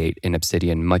create in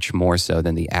Obsidian much more so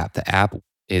than the app. The app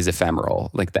is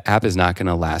ephemeral. Like, the app is not going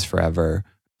to last forever.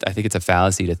 I think it's a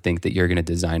fallacy to think that you're going to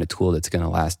design a tool that's going to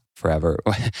last forever.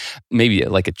 Maybe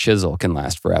like a chisel can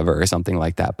last forever or something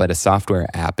like that, but a software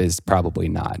app is probably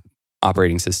not.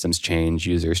 Operating systems change,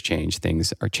 users change,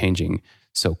 things are changing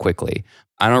so quickly.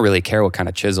 I don't really care what kind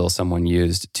of chisel someone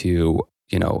used to,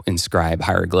 inscribe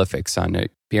hieroglyphics on a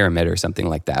pyramid or something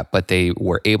like that, but they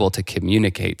were able to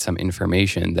communicate some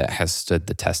information that has stood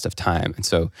the test of time. And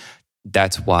so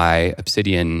that's why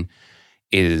Obsidian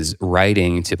is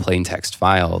writing to plain text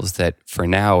files that for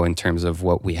now, in terms of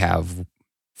what we have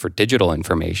for digital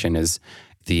information, is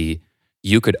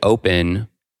you could open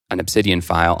an Obsidian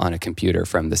file on a computer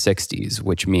from the 60s,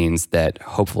 which means that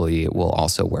hopefully it will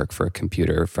also work for a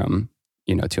computer from,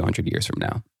 200 years from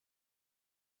now.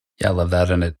 Yeah, I love that.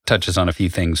 And it touches on a few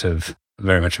things of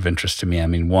very much of interest to me. I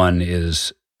mean, one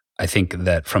is, I think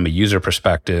that from a user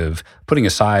perspective, putting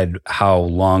aside how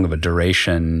long of a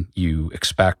duration you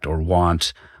expect or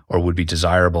want or would be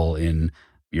desirable in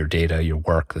your data, your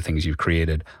work, the things you've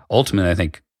created, ultimately, I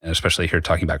think, and especially here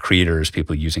talking about creators,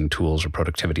 people using tools or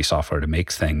productivity software to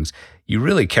make things, you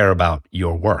really care about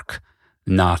your work,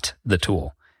 not the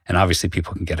tool. And obviously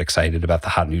people can get excited about the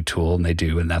hot new tool, and they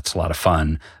do, and that's a lot of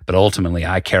fun. But ultimately,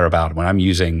 I care about when I'm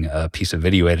using a piece of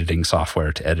video editing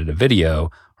software to edit a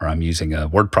video, or I'm using a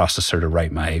word processor to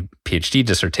write my PhD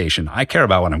dissertation, I care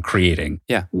about what I'm creating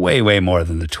way, way more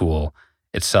than the tool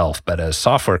itself. But as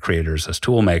software creators, as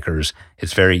tool makers,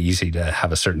 it's very easy to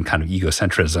have a certain kind of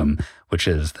egocentrism, which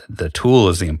is the tool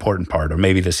is the important part. Or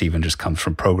maybe this even just comes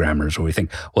from programmers, where we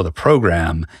think, well, the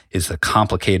program is the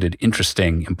complicated,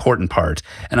 interesting, important part.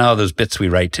 And all those bits we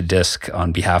write to disk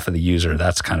on behalf of the user,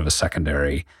 that's kind of a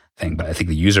secondary thing. But I think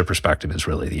the user perspective is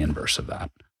really the inverse of that.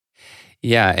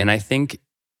 Yeah, and I think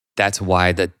that's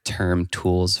why the term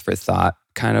tools for thought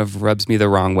kind of rubs me the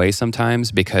wrong way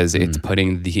sometimes, because it's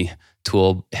putting the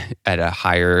tool at a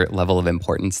higher level of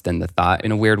importance than the thought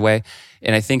in a weird way.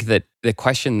 And I think that the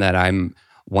question that I'm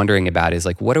wondering about is,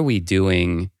 like, what are we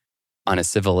doing on a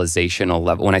civilizational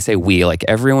level? When I say we, like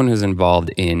everyone who's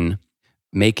involved in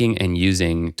making and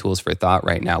using tools for thought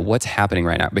right now, what's happening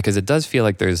right now? Because it does feel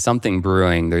like there's something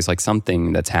brewing. There's like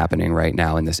something that's happening right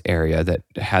now in this area that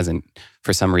hasn't,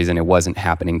 for some reason, it wasn't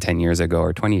happening 10 years ago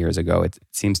or 20 years ago. It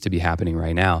seems to be happening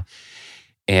right now.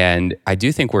 And I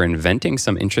do think we're inventing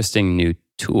some interesting new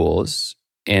tools,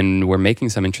 and we're making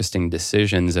some interesting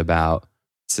decisions about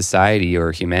society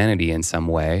or humanity in some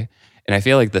way. And I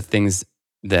feel like the things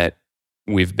that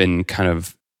we've been kind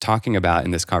of talking about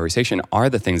in this conversation are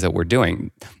the things that we're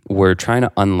doing. We're trying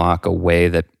to unlock a way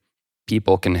that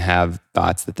people can have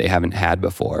thoughts that they haven't had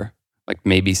before. Like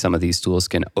maybe some of these tools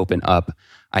can open up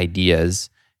ideas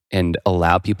and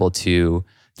allow people to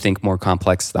think more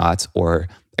complex thoughts or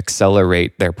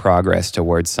accelerate their progress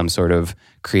towards some sort of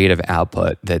creative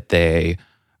output that they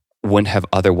wouldn't have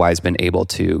otherwise been able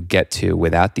to get to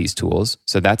without these tools.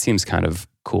 So that seems kind of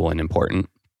cool and important.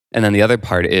 And then the other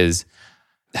part is,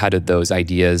 how did those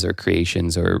ideas or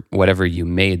creations or whatever you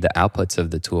made, the outputs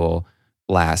of the tool,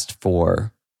 last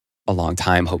for a long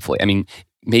time, hopefully? I mean,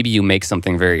 maybe you make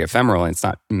something very ephemeral and it's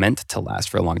not meant to last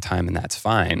for a long time, and that's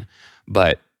fine.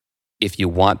 But if you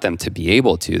want them to be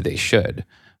able to, they should.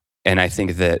 And I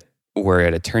think that we're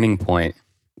at a turning point,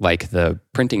 like the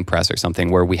printing press or something,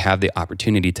 where we have the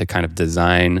opportunity to kind of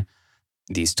design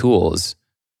these tools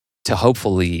to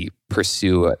hopefully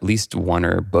pursue at least one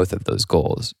or both of those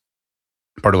goals.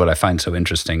 Part of what I find so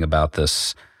interesting about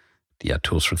this, the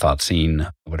tools for thought scene,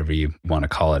 whatever you want to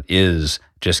call it, is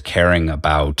just caring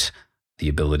about the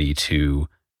ability to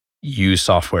use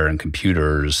software and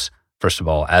computers, first of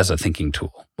all, as a thinking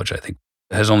tool, which I think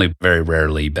has only very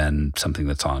rarely been something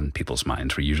that's on people's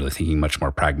minds. We're usually thinking much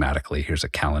more pragmatically. Here's a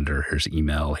calendar, here's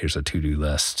email, here's a to-do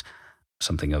list,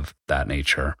 something of that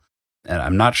nature. And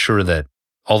I'm not sure that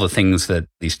all the things that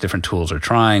these different tools are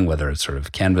trying, whether it's sort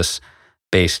of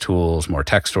canvas-based tools, more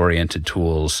text-oriented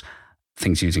tools,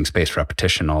 things using spaced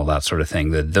repetition, all that sort of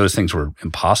thing, that those things were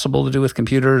impossible to do with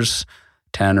computers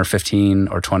 10 or 15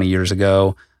 or 20 years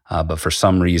ago. But for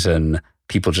some reason,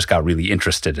 people just got really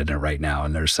interested in it right now.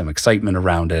 And there's some excitement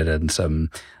around it and some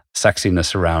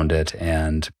sexiness around it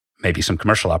and maybe some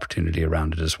commercial opportunity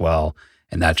around it as well.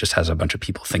 And that just has a bunch of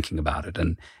people thinking about it.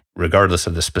 And regardless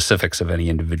of the specifics of any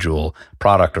individual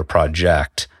product or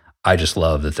project, I just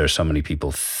love that there's so many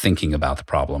people thinking about the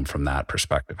problem from that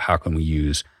perspective. How can we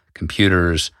use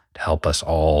computers to help us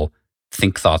all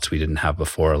think thoughts we didn't have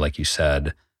before, like you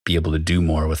said, be able to do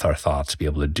more with our thoughts, be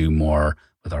able to do more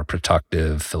with our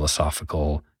productive,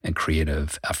 philosophical, and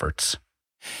creative efforts.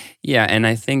 Yeah, and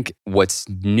I think what's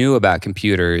new about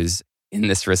computers in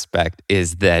this respect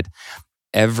is that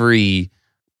every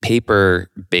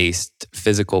paper-based,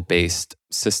 physical-based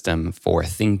system for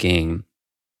thinking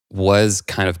was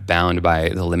kind of bound by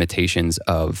the limitations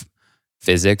of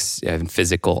physics and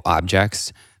physical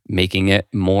objects, making it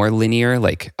more linear.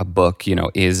 Like a book,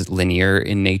 is linear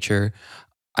in nature.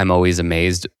 I'm always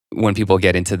amazed when people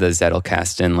get into the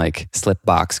Zettelkasten like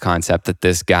slipbox concept that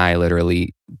this guy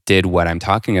literally did what I'm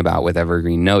talking about with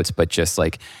Evergreen Notes, but just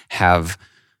like have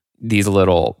these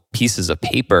little pieces of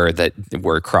paper that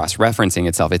were cross-referencing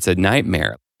itself. It's a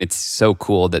nightmare. It's so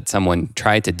cool that someone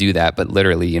tried to do that, but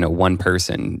literally, one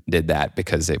person did that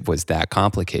because it was that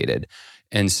complicated.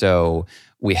 And so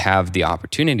we have the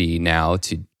opportunity now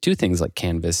to do things like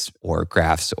Canvas or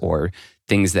graphs or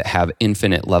things that have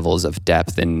infinite levels of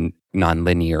depth and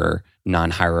nonlinear,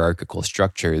 non-hierarchical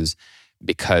structures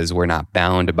because we're not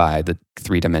bound by the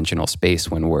three-dimensional space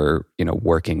when we're,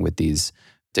 working with these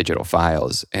digital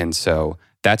files. And so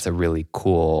that's a really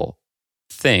cool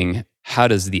thing. How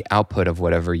does the output of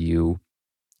whatever you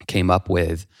came up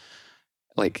with,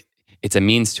 like, it's a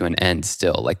means to an end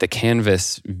still. Like the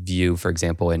Canvas view, for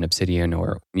example, in Obsidian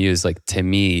or Muse, like to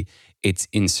me, it's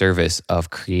in service of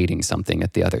creating something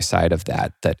at the other side of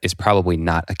that is probably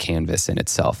not a canvas in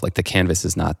itself. Like the canvas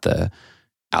is not the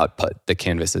output. The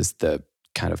canvas is the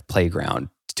kind of playground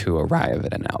to arrive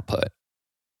at an output.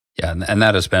 Yeah, and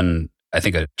that has been, I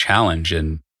think, a challenge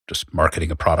in just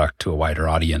marketing a product to a wider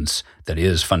audience that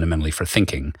is fundamentally for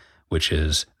thinking, which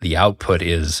is the output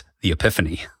is the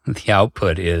epiphany. The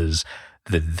output is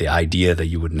the idea that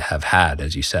you wouldn't have had,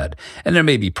 as you said. And there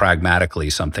may be pragmatically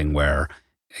something where,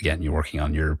 again, you're working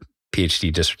on your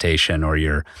PhD dissertation or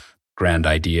your grand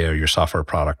idea or your software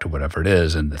product or whatever it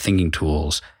is, and the thinking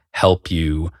tools help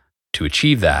you to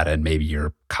achieve that, and maybe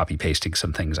you're copy pasting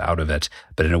some things out of it.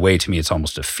 But in a way, to me, it's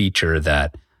almost a feature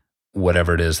that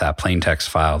whatever it is, that plain text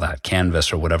file, that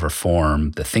canvas or whatever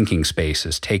form the thinking space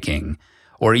is taking,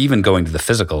 or even going to the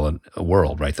physical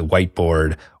world, right? The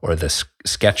whiteboard or the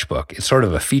sketchbook. It's sort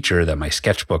of a feature that my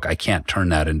sketchbook, I can't turn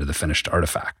that into the finished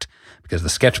artifact because the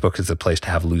sketchbook is the place to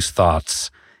have loose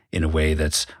thoughts in a way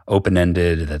that's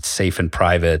open-ended, that's safe and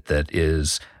private, that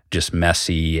is just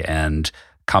messy and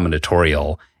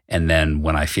combinatorial. And then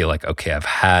when I feel like, okay, I've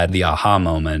had the aha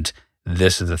moment,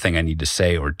 this is the thing I need to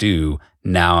say or do,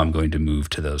 now I'm going to move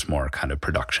to those more kind of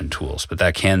production tools. But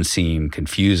that can seem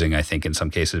confusing, I think, in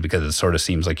some cases, because it sort of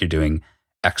seems like you're doing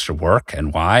extra work.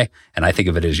 And why? And I think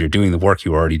of it as you're doing the work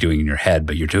you were already doing in your head,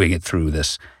 but you're doing it through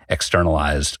this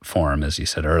externalized form, as you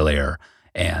said earlier,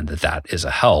 and that is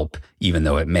a help, even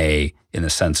though it may, in the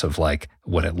sense of like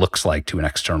what it looks like to an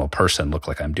external person, look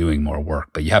like I'm doing more work.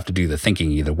 But you have to do the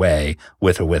thinking either way,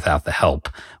 with or without the help,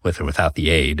 with or without the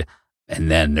aid. And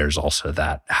then there's also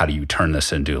that, how do you turn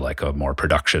this into like a more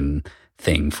production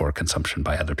thing for consumption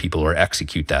by other people or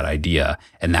execute that idea?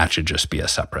 And that should just be a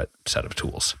separate set of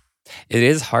tools. It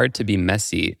is hard to be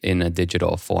messy in a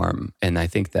digital form. And I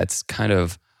think that's kind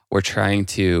of, we're trying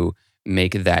to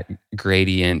make that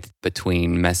gradient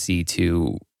between messy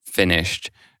to finished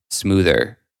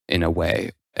smoother in a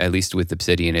way. At least with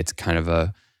Obsidian, it's kind of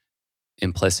a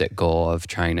implicit goal of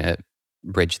trying to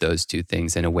bridge those two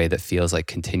things in a way that feels like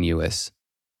continuous.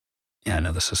 Yeah, I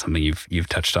know this is something you've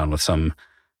touched on with some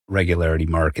regularity,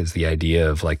 Mark, is the idea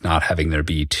of like not having there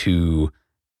be too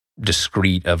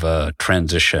discrete of a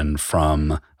transition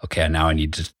from, okay, now I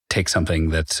need to take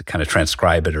something that's kind of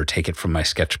transcribe it or take it from my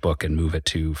sketchbook and move it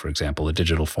to, for example, a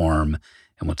digital form.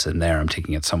 And what's in there, I'm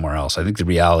taking it somewhere else. I think the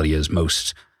reality is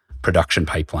most production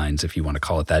pipelines, if you want to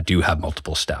call it that, do have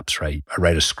multiple steps, right? I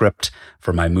write a script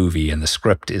for my movie and the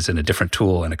script is in a different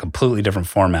tool in a completely different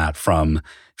format from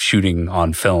shooting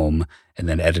on film. and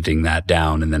then editing that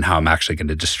down, and then how I'm actually going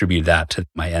to distribute that to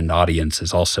my end audience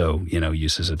is also,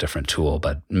 uses a different tool.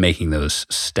 But making those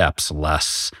steps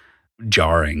less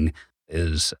jarring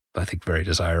is, I think, very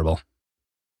desirable.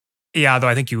 Yeah, though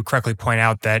I think you correctly point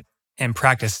out that in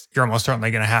practice, you're almost certainly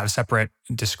going to have separate,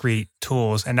 discrete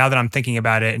tools. And now that I'm thinking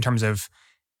about it in terms of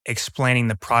explaining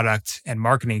the product and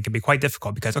marketing, it can be quite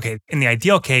difficult because, okay, in the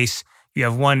ideal case, you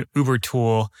have one Uber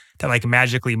tool that like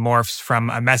magically morphs from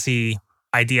a messy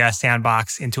idea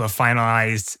sandbox into a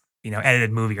finalized,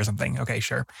 edited movie or something. Okay,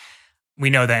 sure. We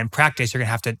know that in practice, you're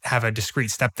going to have a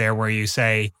discrete step there where you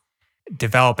say,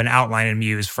 develop an outline in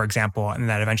Muse, for example, and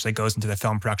that eventually goes into the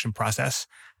film production process.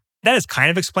 That is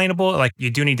kind of explainable. Like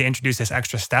you do need to introduce this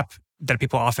extra step that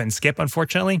people often skip,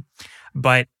 unfortunately.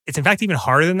 But it's in fact even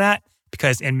harder than that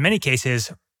because in many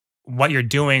cases, what you're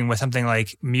doing with something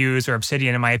like Muse or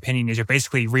Obsidian, in my opinion, is you're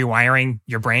basically rewiring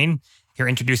your brain. You're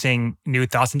introducing new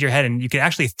thoughts into your head and you can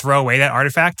actually throw away that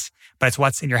artifact, but it's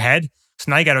what's in your head.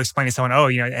 So now you got to explain to someone,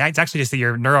 it's actually just that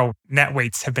your neural net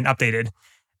weights have been updated.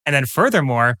 And then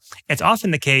furthermore, it's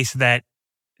often the case that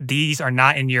these are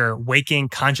not in your waking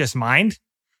conscious mind.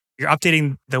 You're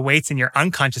updating the weights in your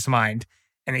unconscious mind.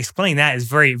 And explaining that is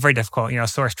very, very difficult.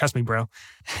 Source, trust me, bro.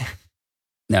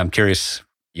 Now, I'm curious,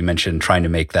 you mentioned trying to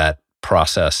make that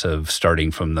process of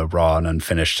starting from the raw and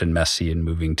unfinished and messy and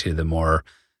moving to the more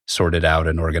sorted out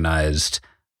and organized,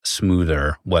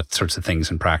 smoother. What sorts of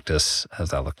things in practice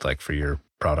has that looked like for your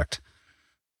product?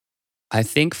 I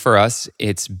think for us,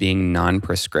 it's being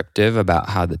non-prescriptive about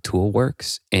how the tool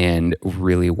works and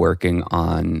really working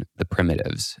on the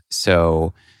primitives.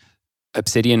 So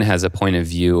Obsidian has a point of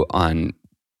view on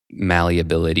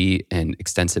malleability and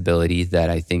extensibility that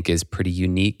I think is pretty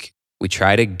unique. We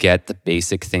try to get the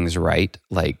basic things right,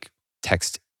 like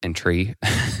text entry.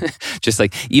 Just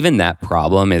like even that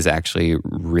problem is actually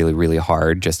really, really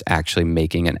hard, just actually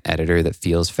making an editor that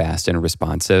feels fast and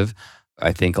responsive.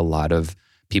 I think a lot of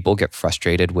people get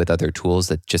frustrated with other tools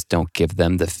that just don't give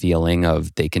them the feeling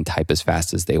of they can type as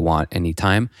fast as they want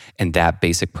anytime. And that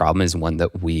basic problem is one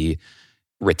that we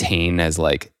retain as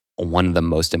like one of the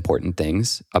most important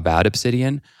things about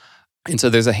Obsidian. And so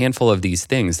there's a handful of these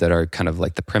things that are kind of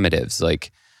like the primitives.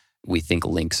 Like we think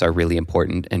links are really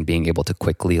important and being able to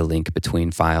quickly link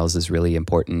between files is really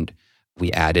important.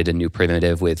 We added a new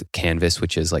primitive with Canvas,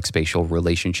 which is like spatial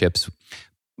relationships.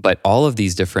 But all of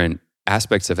these different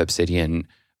aspects of Obsidian,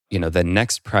 the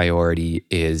next priority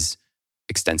is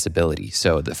extensibility.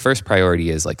 So the first priority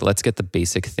is like, let's get the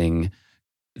basic thing,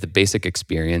 the basic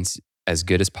experience as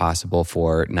good as possible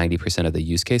for 90% of the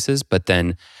use cases. But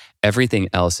then everything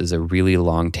else is a really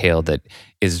long tail that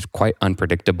is quite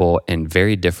unpredictable and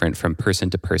very different from person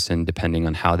to person, depending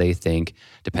on how they think,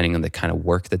 depending on the kind of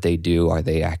work that they do. Are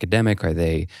they academic? Are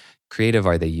they creative?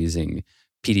 Are they using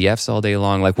PDFs all day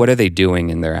long? Like, what are they doing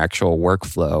in their actual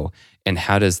workflow? And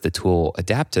how does the tool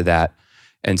adapt to that?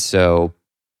 And so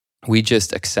we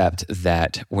just accept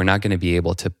that we're not going to be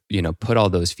able to, put all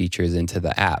those features into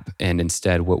the app. And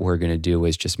instead, what we're going to do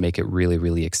is just make it really,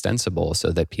 really extensible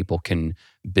so that people can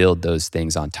build those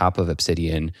things on top of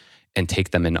Obsidian and take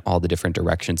them in all the different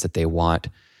directions that they want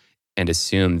and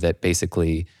assume that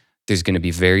basically there's going to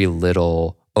be very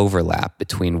little overlap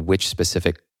between which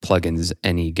specific plugins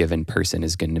any given person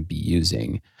is going to be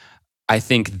using. I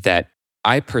think that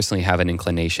I personally have an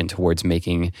inclination towards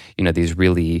making, these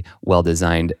really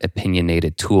well-designed,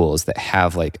 opinionated tools that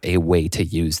have like a way to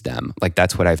use them. Like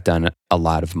that's what I've done a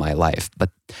lot of my life. But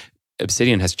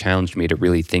Obsidian has challenged me to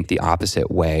really think the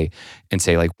opposite way and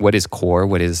say like, what is core?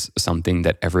 What is something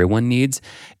that everyone needs?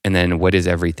 And then what is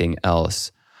everything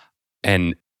else?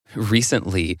 And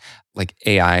recently, like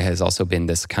AI has also been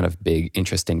this kind of big,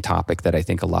 interesting topic that I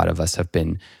think a lot of us have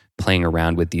been playing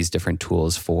around with these different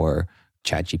tools for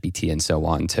ChatGPT and so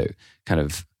on to kind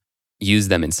of use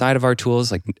them inside of our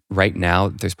tools. Like right now,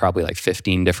 there's probably like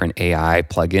 15 different AI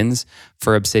plugins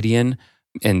for Obsidian,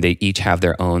 and they each have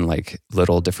their own like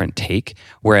little different take.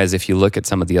 Whereas if you look at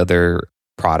some of the other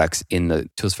products in the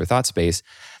Tools for Thought space,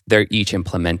 they're each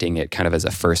implementing it kind of as a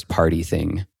first party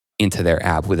thing into their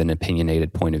app with an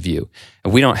opinionated point of view.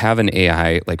 And we don't have an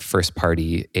AI, like first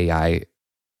party AI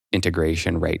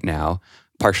integration right now,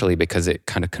 partially because it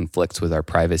kind of conflicts with our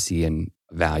privacy and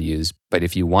values. But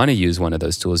if you want to use one of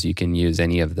those tools, you can use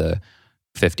any of the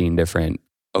 15 different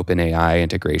OpenAI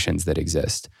integrations that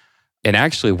exist. And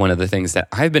actually, one of the things that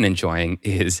I've been enjoying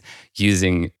is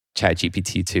using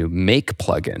ChatGPT to make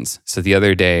plugins. So the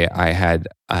other day, I had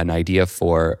an idea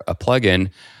for a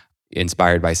plugin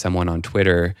inspired by someone on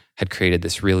Twitter had created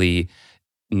this really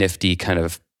nifty kind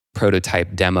of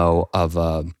prototype demo of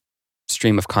a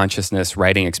stream of consciousness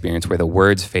writing experience where the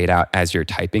words fade out as you're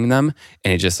typing them.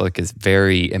 And it just like is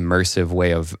very immersive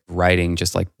way of writing,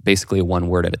 just like basically one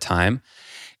word at a time.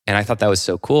 And I thought that was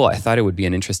so cool. I thought it would be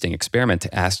an interesting experiment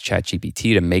to ask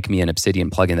ChatGPT to make me an Obsidian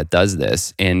plugin that does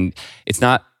this. And it's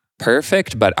not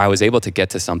perfect, but I was able to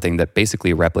get to something that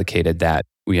basically replicated that,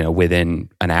 within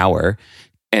an hour.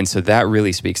 And so that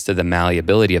really speaks to the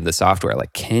malleability of the software.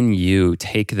 Like, can you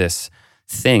take this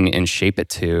thing and shape it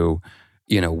to,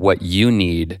 what you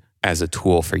need as a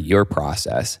tool for your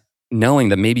process, knowing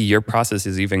that maybe your process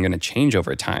is even going to change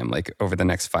over time, like over the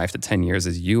next 5 to 10 years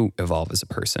as you evolve as a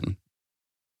person.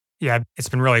 Yeah, it's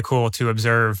been really cool to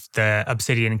observe the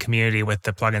Obsidian community with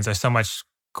the plugins. There's so much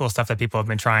cool stuff that people have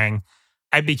been trying.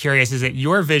 I'd be curious, is it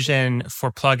your vision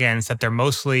for plugins that they're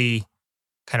mostly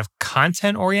kind of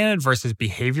content oriented versus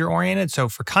behavior oriented? So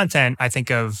for content, I think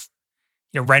of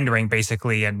rendering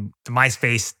basically and the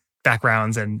MySpace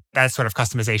backgrounds and that sort of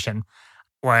customization.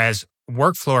 Whereas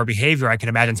workflow or behavior, I can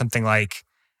imagine something like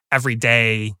every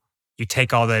day you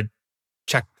take all the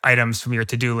check items from your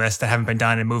to-do list that haven't been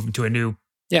done and move them to a new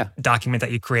document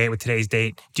that you create with today's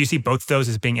date. Do you see both of those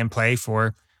as being in play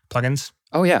for plugins?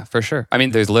 Oh yeah, for sure. I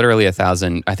mean, there's literally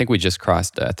 1,000. I think we just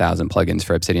crossed 1,000 plugins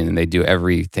for Obsidian, and they do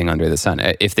everything under the sun.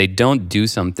 If they don't do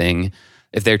something,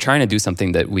 if they're trying to do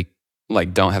something that we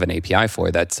don't have an API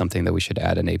for, that's something that we should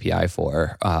add an API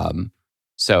for.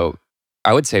 So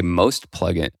I would say most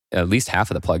at least half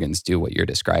of the plugins do what you're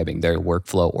describing. They're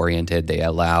workflow oriented. They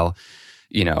allow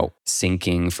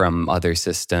syncing from other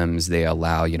systems. They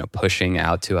allow pushing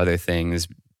out to other things,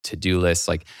 to-do lists,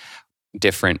 like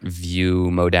different view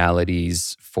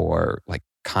modalities for like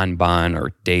Kanban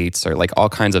or dates or like all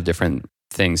kinds of different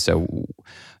things. So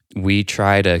we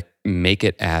try to make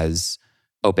it as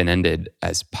open-ended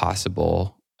as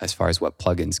possible as far as what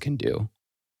plugins can do.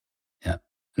 Yeah.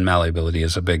 And malleability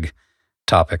is a big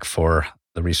topic for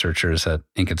the researchers at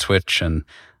Ink and Switch. And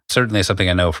certainly something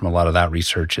I know from a lot of that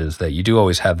research is that you do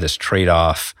always have this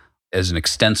trade-off as an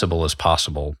extensible as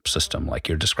possible system, like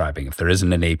you're describing. If there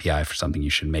isn't an API for something, you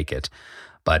should make it.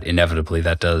 But inevitably,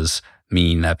 that does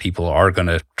mean that people are going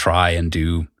to try and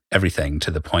do everything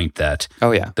to the point that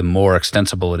the more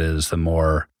extensible it is, the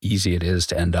more easy it is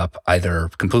to end up either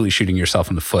completely shooting yourself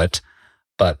in the foot,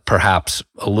 but perhaps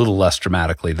a little less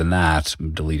dramatically than that,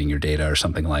 deleting your data or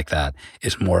something like that,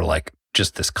 is more like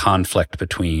just this conflict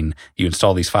between you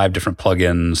install these 5 different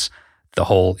plugins, the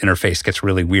whole interface gets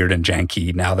really weird and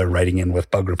janky. Now they're writing in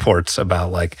with bug reports about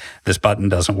like this button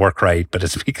doesn't work right, but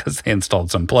it's because they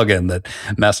installed some plugin that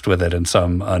messed with it in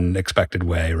some unexpected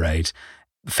way, right?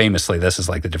 Famously, this is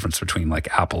like the difference between like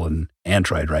Apple and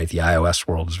Android, right? The iOS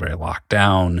world is very locked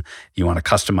down. You want to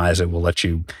customize it, we'll let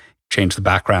you change the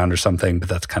background or something, but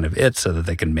that's kind of it, so that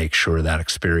they can make sure that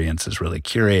experience is really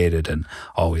curated and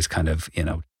always kind of,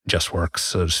 just works,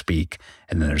 so to speak.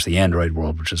 And then there's the Android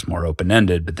world, which is more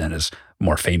open-ended, but then is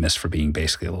more famous for being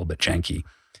basically a little bit janky.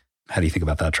 How do you think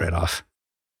about that trade-off?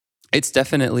 It's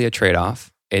definitely a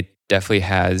trade-off. It definitely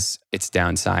has its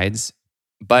downsides,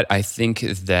 but I think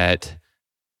that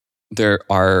there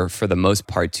are, for the most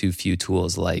part, too few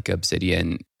tools like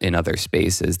Obsidian in other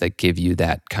spaces that give you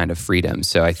that kind of freedom.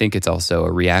 So I think it's also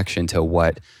a reaction to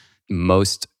what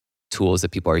most tools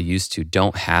that people are used to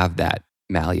don't have that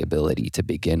malleability to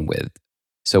begin with.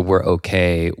 So we're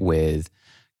okay with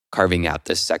carving out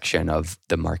this section of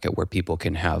the market where people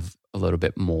can have a little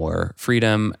bit more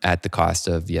freedom at the cost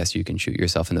of, yes, you can shoot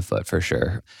yourself in the foot for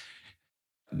sure.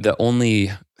 The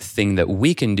only thing that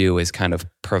we can do is kind of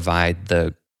provide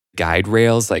the guide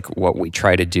rails, like what we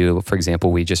try to do. For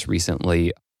example, we just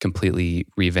recently completely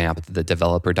revamped the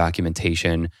developer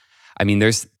documentation. I mean,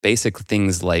 there's basic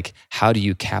things like how do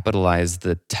you capitalize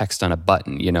the text on a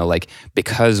button? Like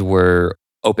because we're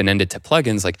open-ended to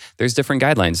plugins, like there's different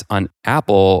guidelines. On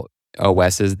Apple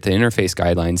OS's, the interface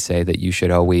guidelines say that you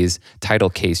should always title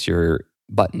case your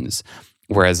buttons.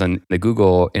 Whereas on the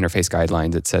Google interface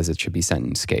guidelines, it says it should be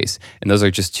sentence case. And those are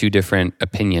just 2 different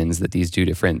opinions that these 2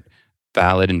 different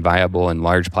valid and viable and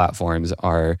large platforms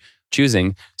are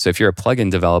choosing. So if you're a plugin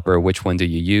developer, which one do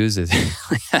you use?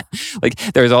 Like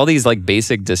there's all these like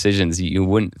basic decisions you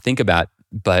wouldn't think about,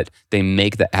 but they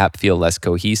make the app feel less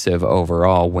cohesive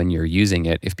overall when you're using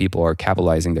it if people are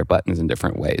capitalizing their buttons in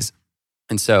different ways.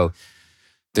 And so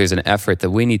there's an effort that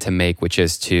we need to make, which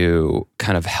is to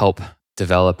kind of help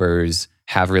developers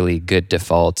have really good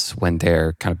defaults when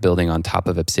they're kind of building on top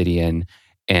of Obsidian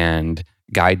and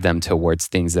guide them towards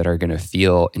things that are going to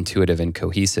feel intuitive and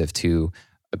cohesive to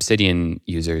Obsidian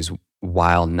users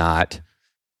while not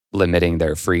limiting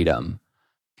their freedom.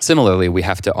 Similarly, we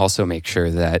have to also make sure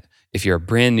that if you're a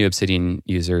brand new Obsidian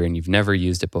user and you've never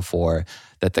used it before,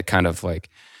 that the kind of like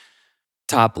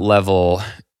top level,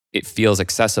 it feels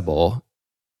accessible,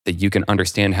 that you can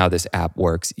understand how this app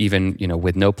works, even,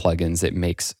 with no plugins, it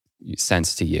makes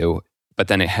sense to you. But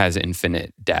then it has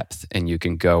infinite depth and you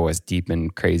can go as deep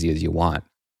and crazy as you want.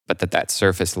 But that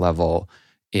surface level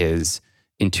is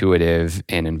intuitive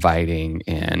and inviting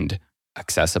and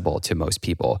accessible to most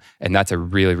people. And that's a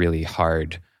really, really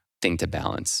hard thing to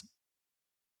balance.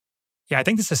 Yeah, I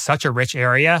think this is such a rich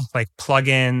area, like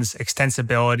plugins,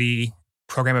 extensibility,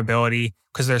 programmability,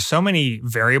 because there's so many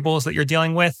variables that you're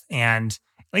dealing with. And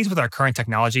at least with our current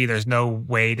technology, there's no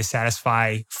way to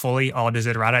satisfy fully all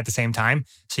desiderata at the same time.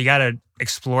 So you got to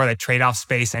explore the trade-off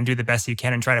space and do the best you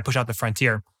can and try to push out the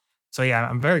frontier. So yeah,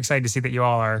 I'm very excited to see that you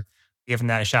all are giving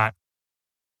that a shot.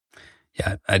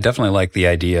 Yeah, I definitely like the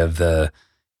idea of the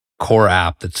core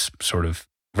app that's sort of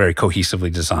very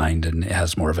cohesively designed, and it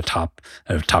has more of a top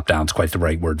down is quite the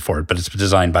right word for it, but it's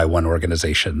designed by one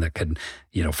organization that can,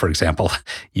 for example,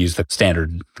 use the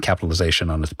standard capitalization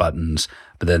on its buttons.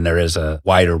 But then there is a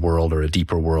wider world or a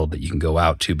deeper world that you can go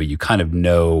out to, but you kind of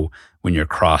know when you're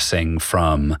crossing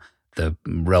from the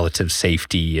relative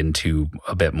safety into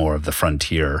a bit more of the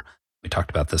frontier. We talked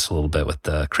about this a little bit with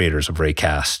the creators of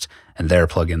Raycast and their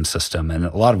plugin system. And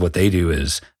a lot of what they do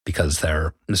is because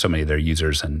so many of their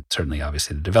users, and certainly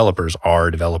obviously the developers are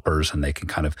developers, and they can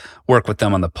kind of work with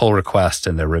them on the pull request,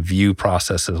 and their review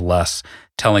process is less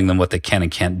telling them what they can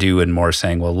and can't do and more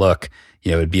saying, well, look,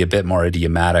 it'd be a bit more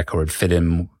idiomatic or it'd fit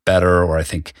in better, or I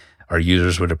think our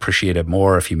users would appreciate it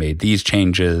more if you made these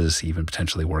changes, even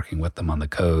potentially working with them on the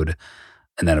code.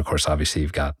 And then, of course, obviously,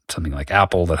 you've got something like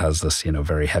Apple that has this,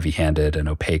 very heavy-handed and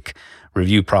opaque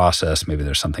review process. Maybe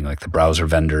there's something like the browser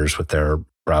vendors with their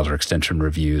browser extension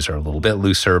reviews are a little bit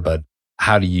looser. But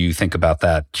how do you think about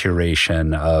that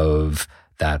curation of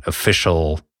that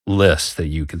official list that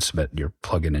you can submit your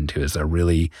plugin into? Is there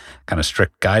really kind of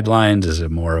strict guidelines? Is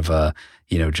it more of a,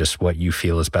 just what you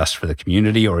feel is best for the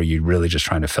community? Or are you really just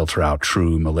trying to filter out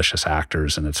true malicious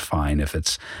actors, and it's fine if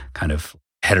it's kind of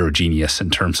heterogeneous in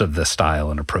terms of the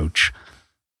style and approach?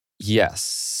 Yes.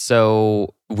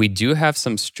 So we do have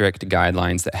some strict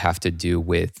guidelines that have to do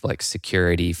with like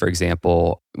security. For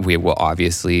example, we will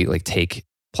obviously take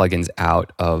plugins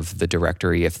out of the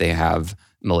directory if they have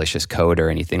malicious code or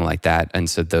anything like that. And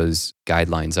so those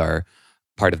guidelines are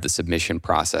part of the submission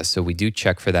process. So we do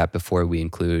check for that before we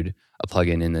include a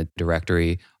plugin in the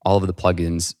directory. All of the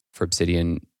plugins for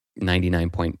Obsidian,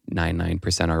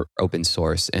 99.99% are open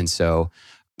source. And so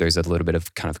there's a little bit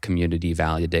of kind of community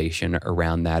validation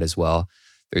around that as well.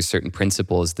 There's certain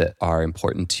principles that are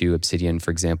important to Obsidian,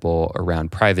 for example,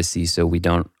 around privacy. So we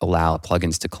don't allow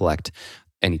plugins to collect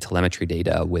any telemetry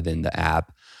data within the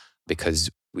app because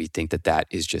we think that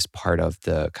is just part of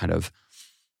the kind of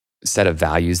set of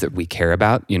values that we care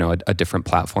about. A different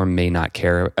platform may not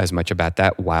care as much about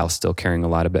that while still caring a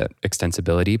lot about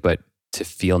extensibility, but to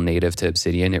feel native to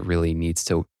Obsidian, it really needs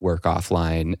to work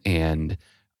offline and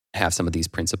have some of these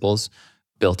principles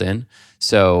built in.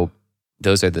 So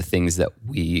those are the things that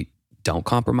we don't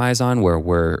compromise on, where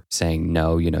we're saying,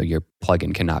 no, your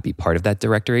plugin cannot be part of that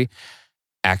directory.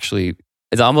 Actually,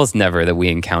 it's almost never that we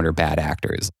encounter bad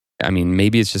actors. I mean,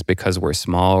 maybe it's just because we're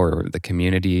small or the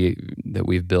community that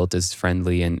we've built is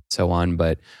friendly and so on,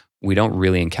 but we don't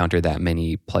really encounter that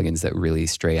many plugins that really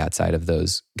stray outside of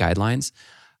those guidelines.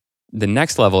 The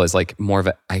next level is more of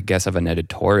an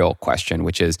editorial question,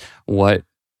 which is what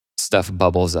stuff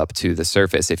bubbles up to the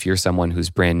surface. If you're someone who's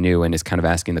brand new and is kind of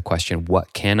asking the question,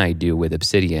 what can I do with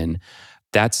Obsidian?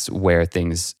 That's where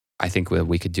things, I think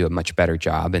we could do a much better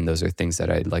job. And those are things that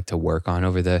I'd like to work on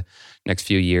over the next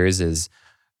few years is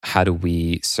how do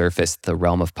we surface the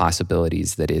realm of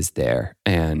possibilities that is there?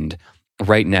 And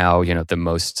right now, the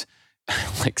most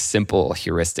simple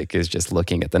heuristic is just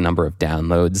looking at the number of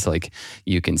downloads.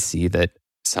 You can see that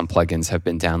some plugins have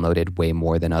been downloaded way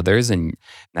more than others, and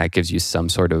that gives you some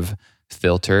sort of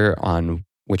filter on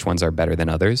which ones are better than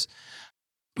others.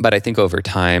 But I think over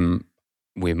time,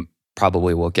 we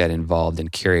probably will get involved in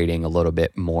curating a little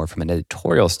bit more from an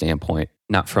editorial standpoint,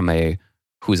 not from a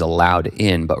who's allowed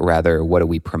in, but rather what do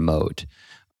we promote?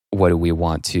 What do we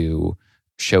want to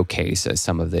showcase as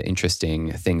some of the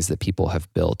interesting things that people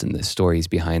have built and the stories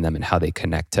behind them and how they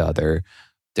connect to other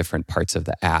different parts of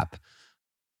the app.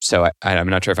 So I'm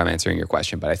not sure if I'm answering your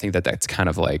question, but I think that's kind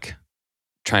of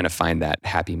trying to find that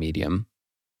happy medium.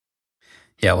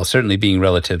 Yeah, well, certainly being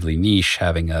relatively niche,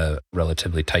 having a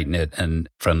relatively tight-knit and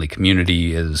friendly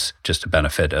community is just a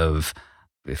benefit of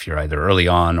if you're either early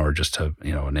on or just an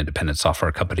independent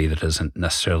software company that isn't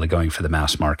necessarily going for the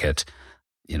mass market.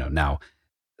 Now,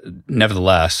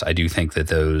 nevertheless, I do think that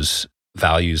those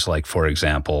values, for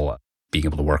example, being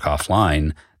able to work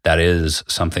offline, that is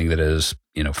something that is,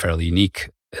 fairly unique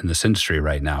in this industry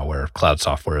right now, where cloud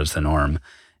software is the norm.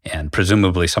 And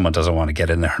presumably someone doesn't want to get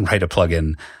in there and write a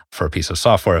plugin for a piece of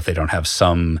software if they don't have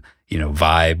some,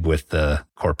 vibe with the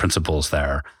core principles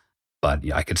there. But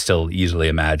I could still easily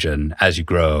imagine, as you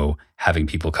grow, having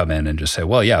people come in and just say,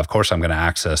 well, yeah, of course I'm going to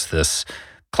access this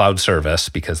cloud service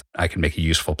because I can make a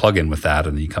useful plugin with that.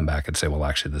 And then you come back and say, well,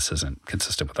 actually, this isn't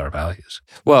consistent with our values.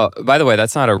 Well, by the way,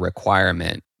 that's not a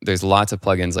requirement. There's lots of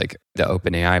plugins like the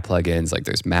OpenAI plugins, like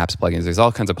there's Maps plugins. There's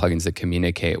all kinds of plugins that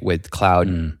communicate with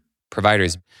cloud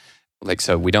providers.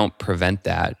 So we don't prevent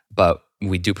that, but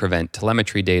we do prevent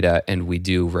telemetry data, and we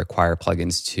do require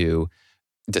plugins to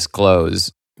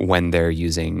disclose when they're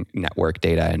using network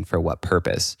data and for what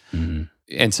purpose.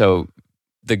 And so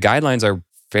the guidelines are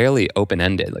fairly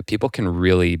open-ended. Like people can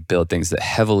really build things that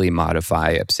heavily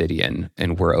modify Obsidian,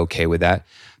 and we're okay with that.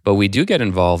 But we do get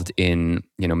involved in,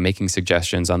 making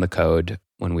suggestions on the code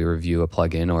when we review a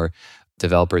plugin, or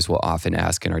developers will often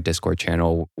ask in our Discord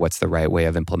channel, what's the right way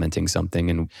of implementing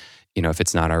something? And, if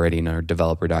it's not already in our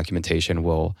developer documentation,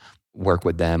 we'll work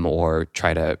with them or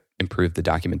try to improve the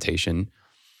documentation.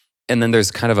 And then there's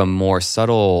kind of a more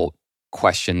subtle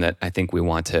question that I think we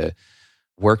want to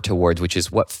work towards, which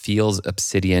is what feels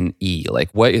Obsidian-y?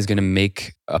 Like what is going to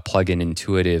make a plugin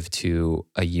intuitive to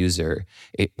a user?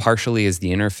 It partially is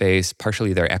the interface,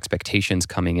 partially their expectations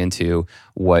coming into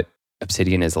what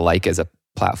Obsidian is like as a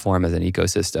platform, as an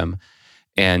ecosystem.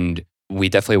 And we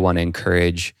definitely want to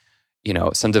encourage,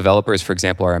 some developers, for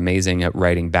example, are amazing at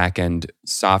writing back-end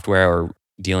software or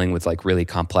dealing with like really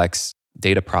complex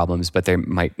data problems, but they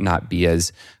might not be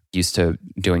as used to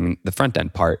doing the front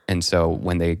end part. And so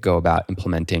when they go about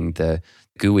implementing the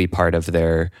GUI part of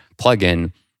their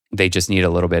plugin, they just need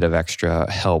a little bit of extra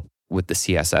help with the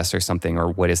CSS or something,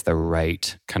 or what is the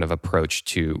right kind of approach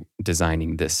to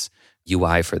designing this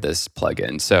UI for this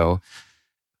plugin. So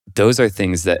those are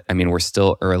things that, we're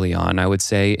still early on, I would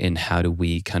say, in how do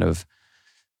we kind of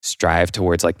strive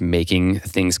towards like making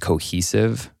things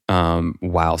cohesive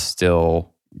while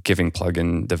still giving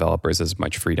plugin developers as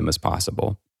much freedom as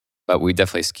possible. But we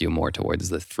definitely skew more towards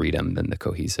the freedom than the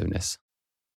cohesiveness.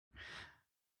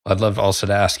 I'd love also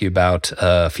to ask you about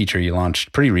a feature you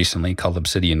launched pretty recently called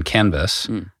Obsidian Canvas.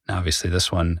 Now, obviously,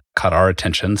 this one caught our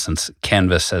attention since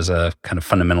Canvas as a kind of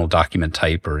fundamental document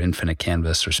type, or infinite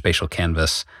canvas or spatial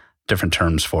canvas, different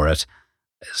terms for it,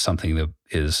 is something that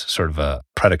is sort of a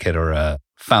predicate or a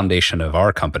foundation of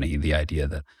our company, the idea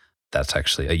that that's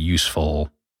actually a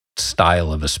useful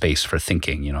style of a space for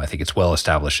thinking. I think it's well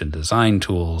established in design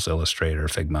tools, Illustrator,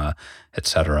 Figma, et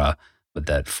cetera, but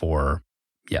that for,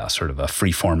 sort of a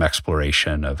free-form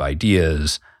exploration of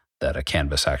ideas, that a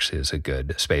canvas actually is a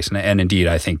good space. And indeed,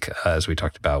 I think, as we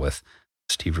talked about with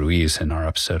Steve Ruiz in our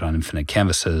episode on infinite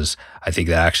canvases, I think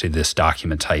that actually this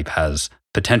document type has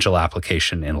potential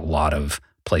application in a lot of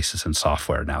places in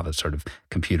software now, that sort of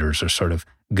computers are sort of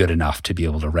good enough to be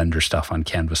able to render stuff on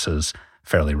canvases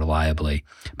fairly reliably.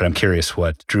 But I'm curious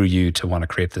what drew you to want to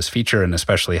create this feature, and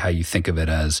especially how you think of it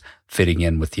as fitting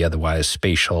in with the otherwise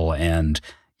spatial and,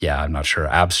 I'm not sure,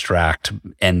 abstract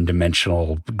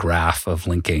n-dimensional graph of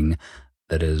linking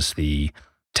that is the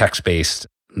text-based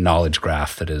knowledge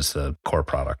graph that is the core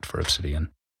product for Obsidian.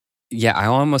 Yeah, I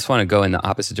almost want to go in the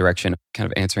opposite direction, kind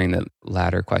of answering the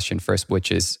latter question first,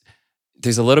 which is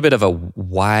there's a little bit of a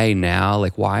why now?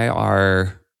 Like, why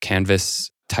are canvas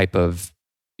type of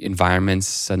environments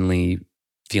suddenly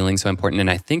feeling so important? And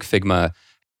I think Figma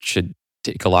should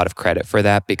take a lot of credit for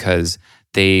that, because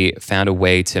they found a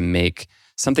way to make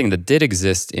something that did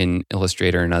exist in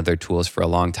Illustrator and other tools for a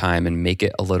long time and make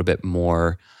it a little bit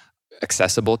more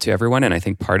accessible to everyone. And I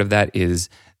think part of that is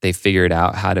they figured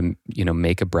out how to,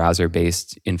 make a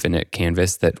browser-based infinite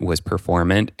canvas that was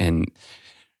performant. And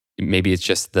maybe it's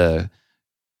just the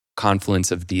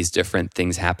confluence of these different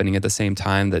things happening at the same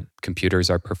time that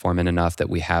computers are performant enough that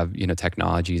we have,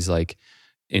 technologies like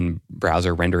in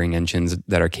browser rendering engines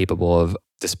that are capable of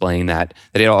displaying that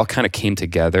it all kind of came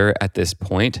together at this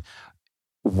point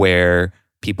where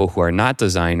people who are not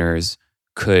designers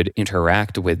could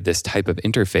interact with this type of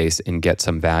interface and get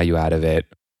some value out of it,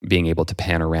 being able to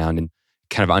pan around and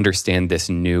kind of understand this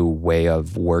new way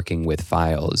of working with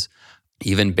files.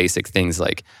 Even basic things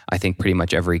like, I think pretty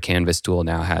much every Canvas tool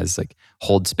now has like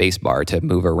hold spacebar to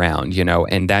move around,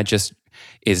 and that just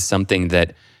is something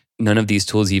that none of these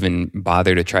tools even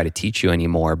bother to try to teach you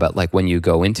anymore. But like when you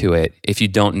go into it, if you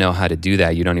don't know how to do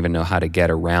that, you don't even know how to get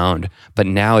around. But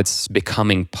now it's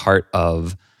becoming part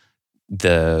of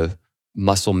the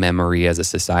muscle memory as a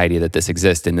society that this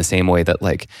exists, in the same way that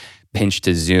like pinch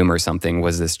to zoom or something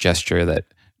was this gesture that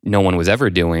no one was ever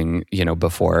doing,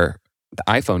 before the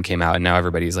iPhone came out and now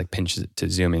everybody's like pinch to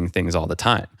zooming things all the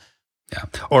time. Yeah.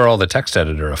 Or all the text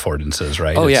editor affordances,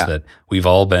 right? Oh, it's yeah. that we've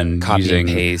all been copy using and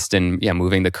paste and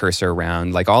moving the cursor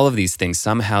around. Like all of these things,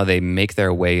 somehow they make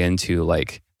their way into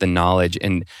like the knowledge.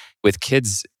 And with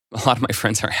kids, a lot of my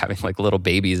friends are having like little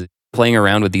babies playing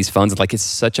around with these phones. Like it's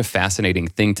such a fascinating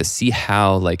thing to see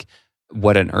how like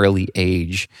what an early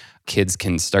age kids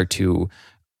can start to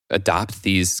adopt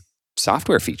these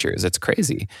software features. It's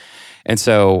crazy. And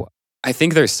so I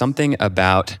think there's something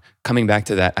about coming back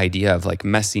to that idea of like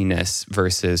messiness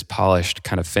versus polished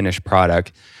kind of finished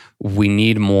product. We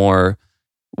need more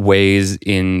ways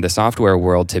in the software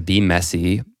world to be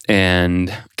messy,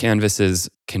 and canvases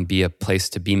can be a place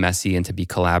to be messy and to be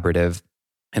collaborative.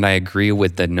 And I agree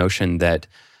with the notion that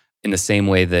in the same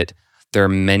way that there are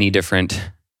many different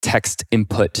text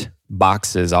input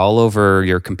boxes all over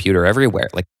your computer everywhere,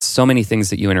 like so many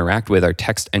things that you interact with are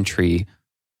text entry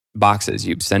boxes.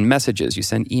 You send messages, you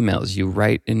send emails, you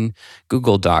write in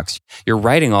Google Docs. You're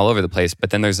writing all over the place, but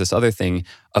then there's this other thing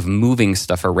of moving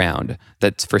stuff around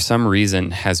that for some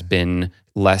reason has been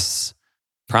less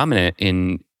prominent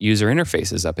in user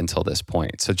interfaces up until this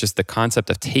point. So just the concept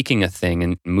of taking a thing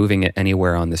and moving it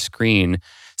anywhere on the screen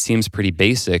seems pretty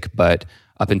basic, but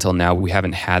up until now, we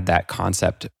haven't had that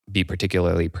concept be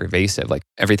particularly pervasive. Like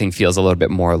everything feels a little bit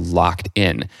more locked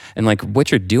in. And like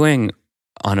what you're doing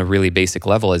on a really basic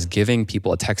level is giving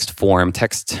people a text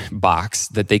box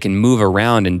that they can move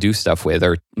around and do stuff with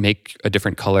or make a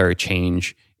different color or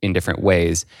change in different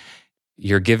ways.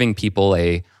 You're giving people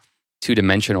a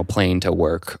two-dimensional plane to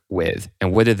work with.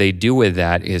 And what do they do with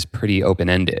that is pretty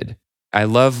open-ended. I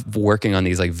love working on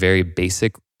these like very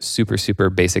basic, super,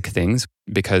 super basic things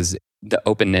because the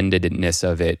open-endedness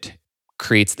of it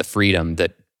creates the freedom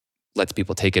that lets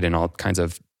people take it in all kinds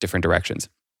of different directions.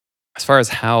 As far as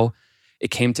how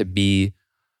it came to be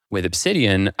with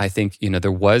Obsidian, I think,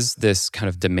 there was this kind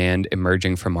of demand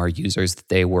emerging from our users that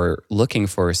they were looking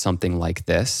for something like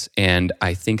this. And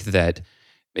I think that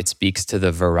it speaks to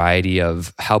the variety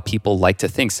of how people like to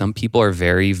think. Some people are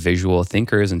very visual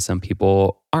thinkers and some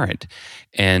people aren't.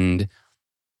 And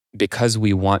because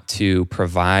we want to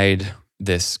provide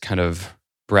this kind of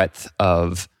breadth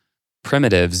of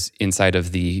primitives inside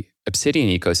of the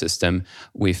Obsidian ecosystem,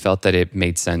 we felt that it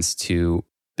made sense to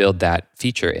build that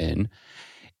feature in.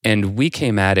 And we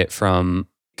came at it from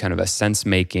kind of a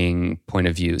sense-making point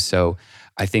of view. So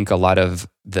I think a lot of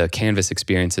the Canvas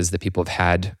experiences that people have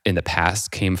had in the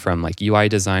past came from like UI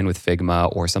design with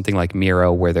Figma or something like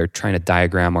Miro where they're trying to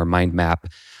diagram or mind map.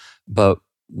 But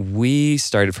we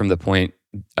started from the point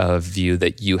of view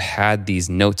that you had these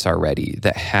notes already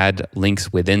that had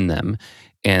links within them.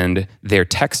 And they're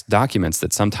text documents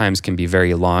that sometimes can be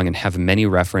very long and have many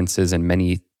references and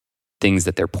many things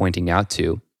that they're pointing out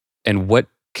to. And what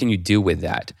can you do with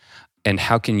that? And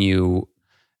how can you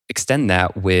extend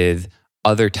that with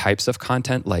other types of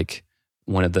content? Like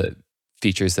one of the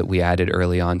features that we added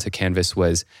early on to Canvas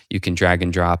was you can drag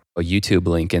and drop a YouTube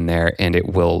link in there and it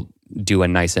will do a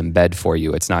nice embed for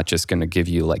you. It's not just going to give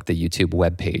you like the YouTube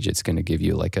webpage. It's going to give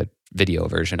you like a video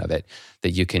version of it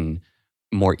that you can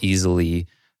more easily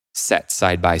set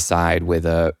side by side with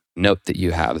a note that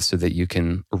you have so that you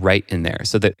can write in there.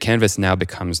 So that Canvas now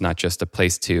becomes not just a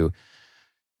place to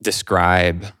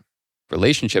describe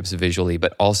relationships visually,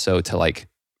 but also to like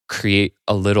create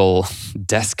a little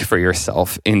desk for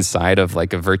yourself inside of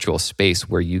like a virtual space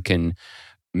where you can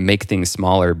make things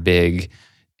smaller, big,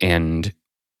 and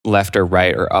left or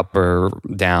right or up or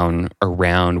down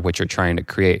around what you're trying to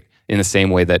create. In the same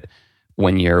way that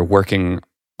when you're working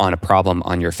on a problem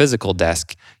on your physical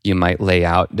desk, you might lay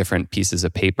out different pieces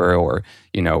of paper or,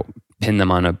 pin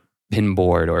them on a pin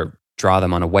board or draw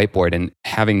them on a whiteboard, and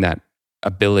having that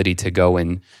ability to go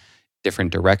in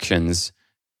different directions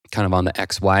kind of on the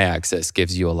XY axis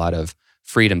gives you a lot of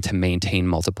freedom to maintain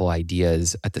multiple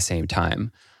ideas at the same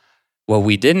time. What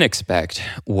we didn't expect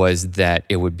was that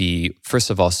it would be, first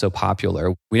of all, so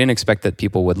popular. We didn't expect that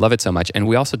people would love it so much. And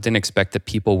we also didn't expect that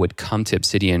people would come to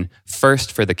Obsidian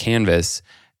first for the canvas,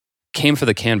 came for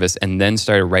the canvas, and then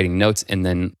started writing notes and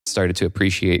then started to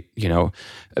appreciate,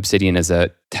 Obsidian as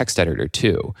a text editor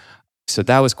too. So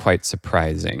that was quite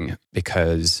surprising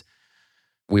because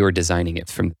we were designing it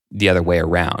from the other way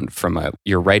around.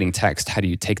 You're writing text, how do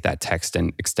you take that text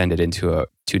and extend it into a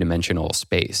two-dimensional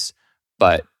space?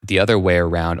 But the other way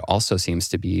around also seems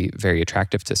to be very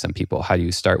attractive to some people. How do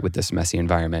you start with this messy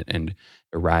environment and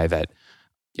arrive at,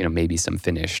 maybe some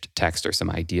finished text or some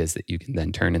ideas that you can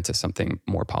then turn into something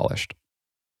more polished?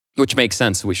 Which makes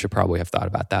sense. We should probably have thought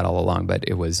about that all along, but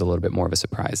it was a little bit more of a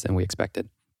surprise than we expected.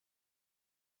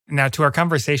 Now, to our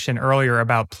conversation earlier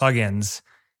about plugins,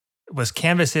 was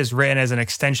Canvases written as an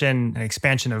extension, an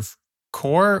expansion of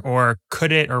Core, or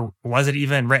could it, or was it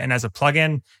even written as a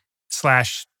plugin?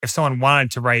 Slash, if someone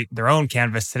wanted to write their own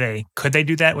Canvas today, could they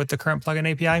do that with the current plugin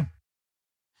API?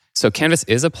 So Canvas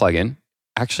is a plugin.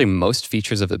 Actually, most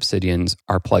features of Obsidian's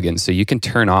are plugins. So you can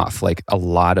turn off like a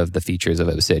lot of the features of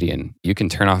Obsidian. You can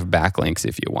turn off backlinks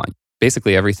if you want.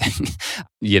 Basically everything,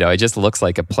 it just looks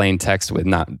like a plain text with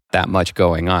not that much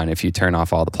going on if you turn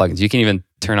off all the plugins. You can even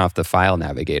turn off the file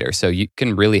navigator. So you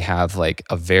can really have like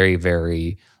a very,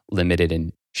 very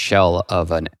limited shell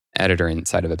of an editor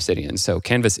inside of Obsidian. So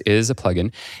Canvas is a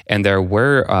plugin, and there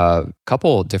were a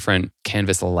couple different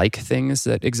Canvas-like things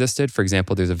that existed. For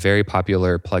example, there's a very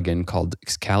popular plugin called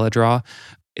Excalidraw.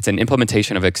 It's an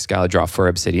implementation of Excalidraw for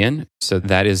Obsidian. So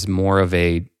that is more of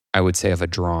a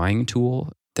drawing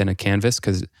tool than a Canvas,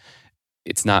 because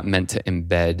it's not meant to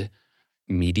embed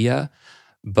media.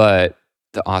 But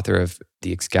the author of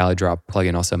the Excalidraw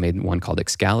plugin also made one called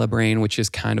Excalibrain, which is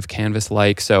kind of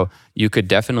Canvas-like. So you could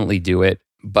definitely do it.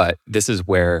 But this is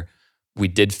where we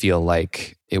did feel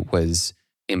like it was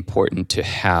important to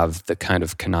have the kind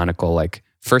of canonical, like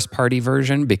first-party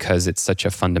version, because it's such a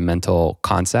fundamental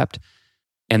concept.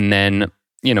 And then,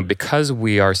 because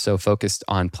we are so focused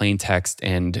on plain text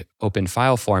and open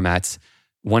file formats,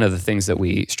 one of the things that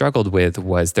we struggled with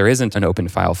was there isn't an open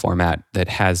file format that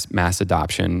has mass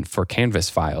adoption for Canvas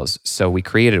files. So we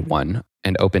created one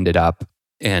and opened it up,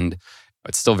 and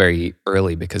it's still very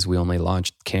early because we only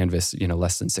launched Canvas,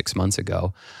 less than 6 months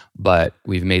ago. But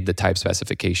we've made the type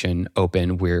specification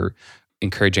open. We're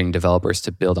encouraging developers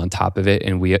to build on top of it.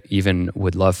 And we even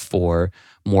would love for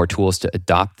more tools to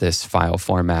adopt this file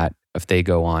format if they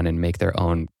go on and make their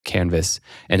own Canvas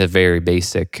and a very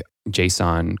basic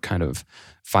JSON kind of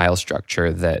file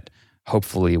structure that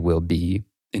hopefully will be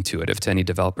intuitive to any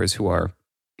developers who are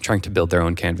trying to build their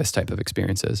own Canvas type of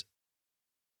experiences.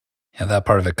 Yeah, that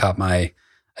part of it caught my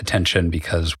attention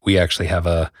because we actually have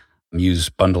a Muse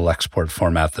bundle export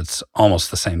format that's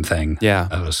almost the same thing. Yeah.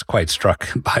 I was quite struck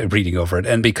by reading over it.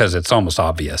 And because it's almost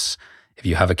obvious. If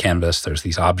you have a canvas, there's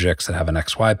these objects that have an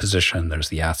XY position, there's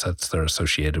the assets that are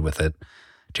associated with it.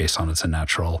 JSON is a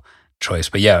natural choice.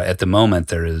 But yeah, at the moment,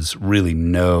 there is really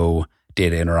no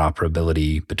data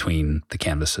interoperability between the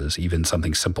canvases. Even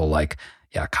something simple like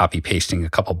copy pasting a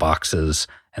couple boxes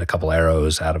and a couple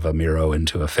arrows out of a Miro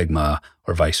into a Figma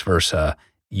or vice versa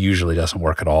usually doesn't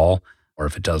work at all. Or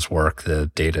if it does work,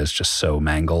 the data is just so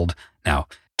mangled. Now,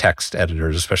 text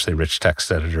editors, especially rich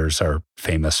text editors, are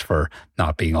famous for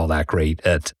not being all that great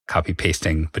at copy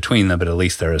pasting between them, but at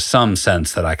least there is some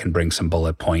sense that I can bring some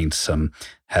bullet points, some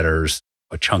headers,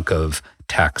 a chunk of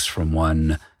text from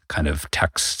one kind of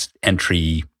text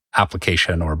entry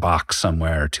application or box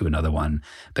somewhere to another one.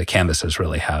 But canvases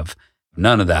really have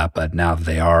none of that. But now that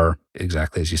they are,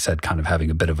 exactly as you said, kind of having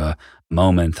a bit of a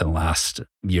moment in the last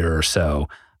year or so,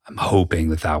 I'm hoping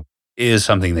that is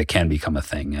something that can become a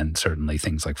thing. And certainly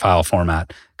things like file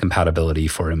format compatibility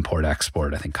for import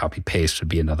export. I think copy paste would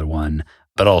be another one,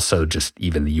 but also just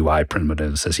even the UI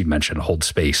primitives, as you mentioned, hold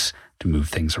space to move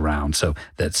things around, so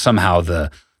that somehow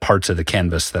the parts of the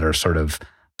canvas that are sort of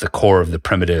the core of the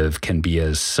primitive can be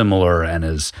as similar and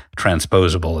as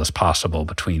transposable as possible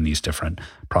between these different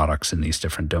products in these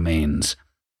different domains.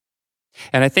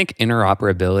 And I think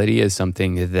interoperability is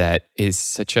something that is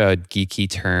such a geeky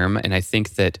term. And I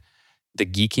think that the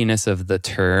geekiness of the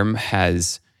term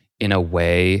has, in a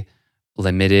way,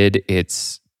 limited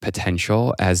its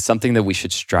potential as something that we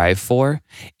should strive for.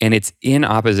 And it's in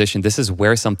opposition. This is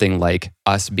where something like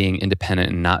us being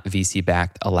independent and not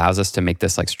VC-backed allows us to make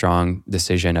this like strong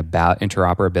decision about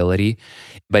interoperability.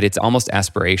 But it's almost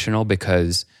aspirational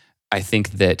because I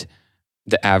think that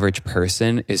the average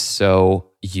person is so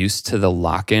used to the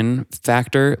lock-in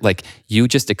factor. Like you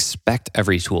just expect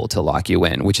every tool to lock you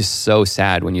in, which is so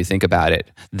sad when you think about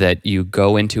it, that you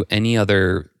go into any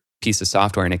other piece of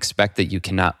software and expect that you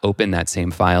cannot open that same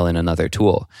file in another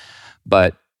tool.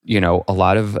 But, a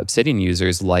lot of Obsidian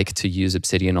users like to use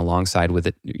Obsidian alongside with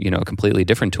a completely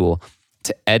different tool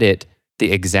to edit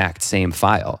the exact same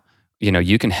file.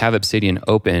 You can have Obsidian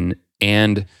open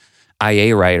and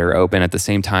IA Writer open at the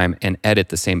same time and edit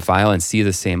the same file and see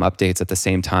the same updates at the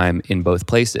same time in both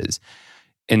places.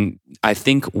 And I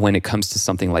think when it comes to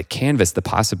something like Canvas, the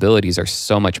possibilities are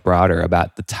so much broader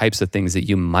about the types of things that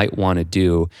you might want to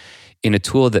do in a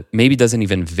tool that maybe doesn't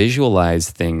even visualize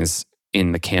things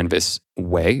in the Canvas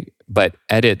way, but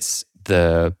edits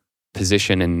the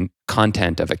position and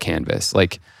content of a canvas,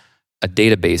 like a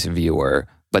database viewer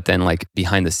But then like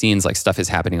behind the scenes, like stuff is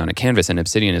happening on a canvas, and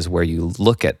Obsidian is where you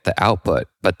look at the output,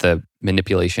 but the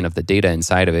manipulation of the data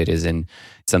inside of it is in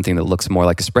something that looks more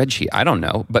like a spreadsheet. I don't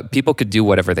know, but people could do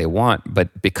whatever they want.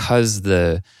 But because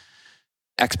the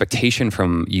expectation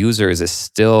from users is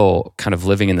still kind of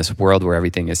living in this world where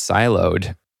everything is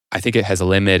siloed, I think it has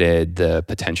limited the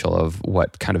potential of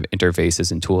what kind of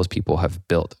interfaces and tools people have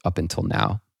built up until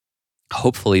now.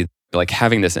 Hopefully, like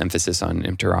having this emphasis on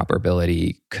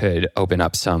interoperability could open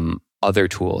up some other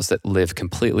tools that live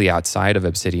completely outside of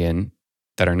Obsidian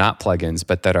that are not plugins,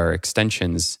 but that are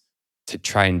extensions to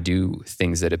try and do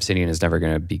things that Obsidian is never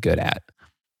going to be good at.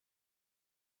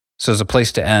 So as a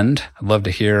place to end, I'd love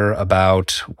to hear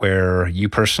about where you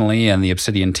personally and the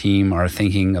Obsidian team are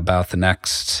thinking about the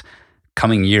next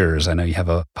coming years. I know you have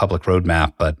a public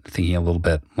roadmap, but thinking a little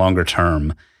bit longer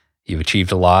term. You've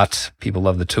achieved a lot. People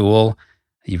love the tool.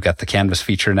 You've got the Canvas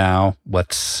feature now.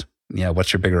 What's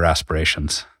your bigger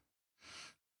aspirations?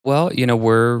 Well,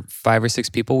 we're 5 or 6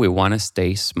 people. We want to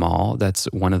stay small. That's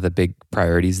one of the big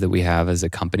priorities that we have as a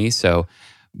company. So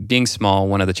being small,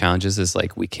 one of the challenges is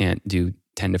like we can't do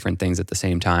 10 different things at the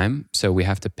same time. So we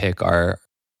have to pick our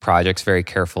projects very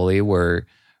carefully. We're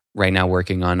right now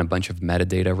working on a bunch of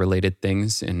metadata related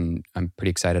things, and I'm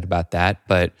pretty excited about that.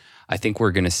 But I think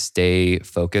we're going to stay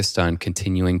focused on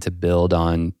continuing to build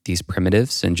on these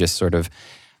primitives and just sort of,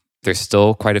 there's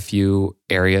still quite a few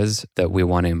areas that we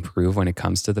want to improve when it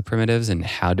comes to the primitives and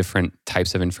how different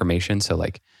types of information, so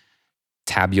like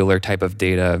tabular type of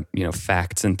data,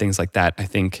 facts and things like that, I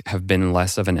think have been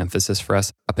less of an emphasis for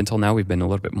us up until now. We've been a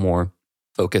little bit more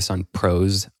focused on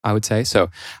prose, I would say. So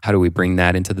how do we bring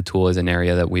that into the tool is an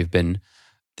area that we've been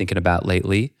thinking about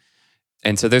lately.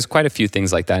 And so there's quite a few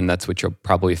things like that, and that's what you'll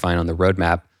probably find on the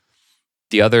roadmap.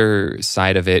 The other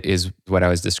side of it is what I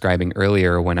was describing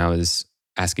earlier when I was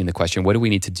asking the question, what do we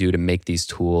need to do to make these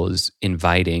tools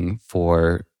inviting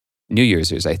for new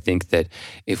users? I think that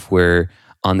if we're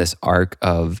on this arc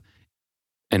of,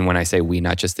 and when I say we,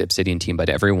 not just the Obsidian team, but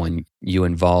everyone you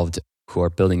involved who are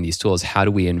building these tools, how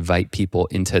do we invite people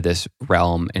into this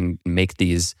realm and make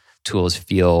these tools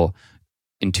feel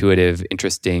intuitive,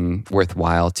 interesting,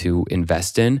 worthwhile to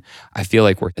invest in? I feel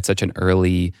like we're at such an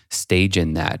early stage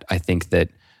in that. I think that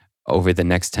over the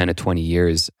next 10 to 20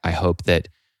 years, I hope that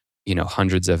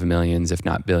hundreds of millions, if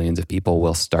not billions of people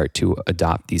will start to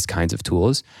adopt these kinds of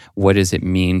tools. What does it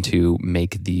mean to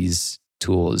make these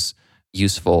tools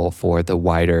useful for the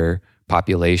wider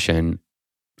population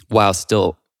while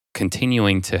still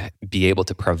continuing to be able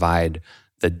to provide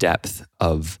the depth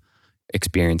of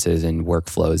experiences and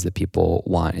workflows that people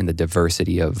want and the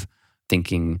diversity of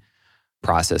thinking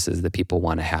processes that people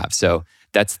want to have? So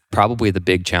that's probably the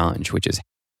big challenge, which is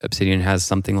Obsidian has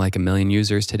something like 1 million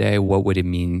users today. What would it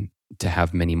mean to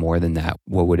have many more than that?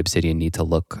 What would Obsidian need to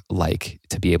look like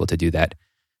to be able to do that?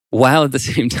 While at the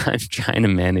same time trying to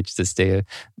manage to stay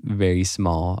very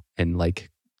small and like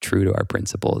true to our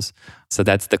principles. So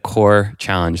that's the core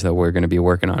challenge that we're going to be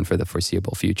working on for the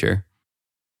foreseeable future.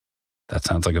 That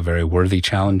sounds like a very worthy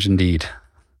challenge indeed.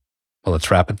 Well, let's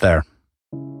wrap it there.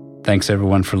 Thanks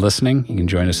everyone for listening. You can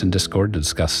join us in Discord to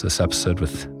discuss this episode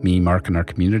with me, Mark, and our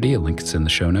community. A link is in the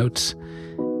show notes.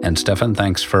 And Stephan,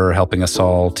 thanks for helping us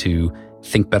all to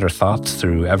think better thoughts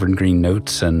through Evergreen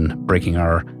notes and breaking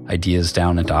our ideas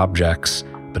down into objects,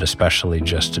 but especially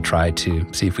just to try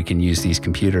to see if we can use these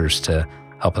computers to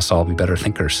help us all be better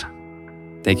thinkers.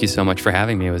 Thank you so much for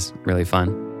having me. It was really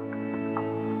fun.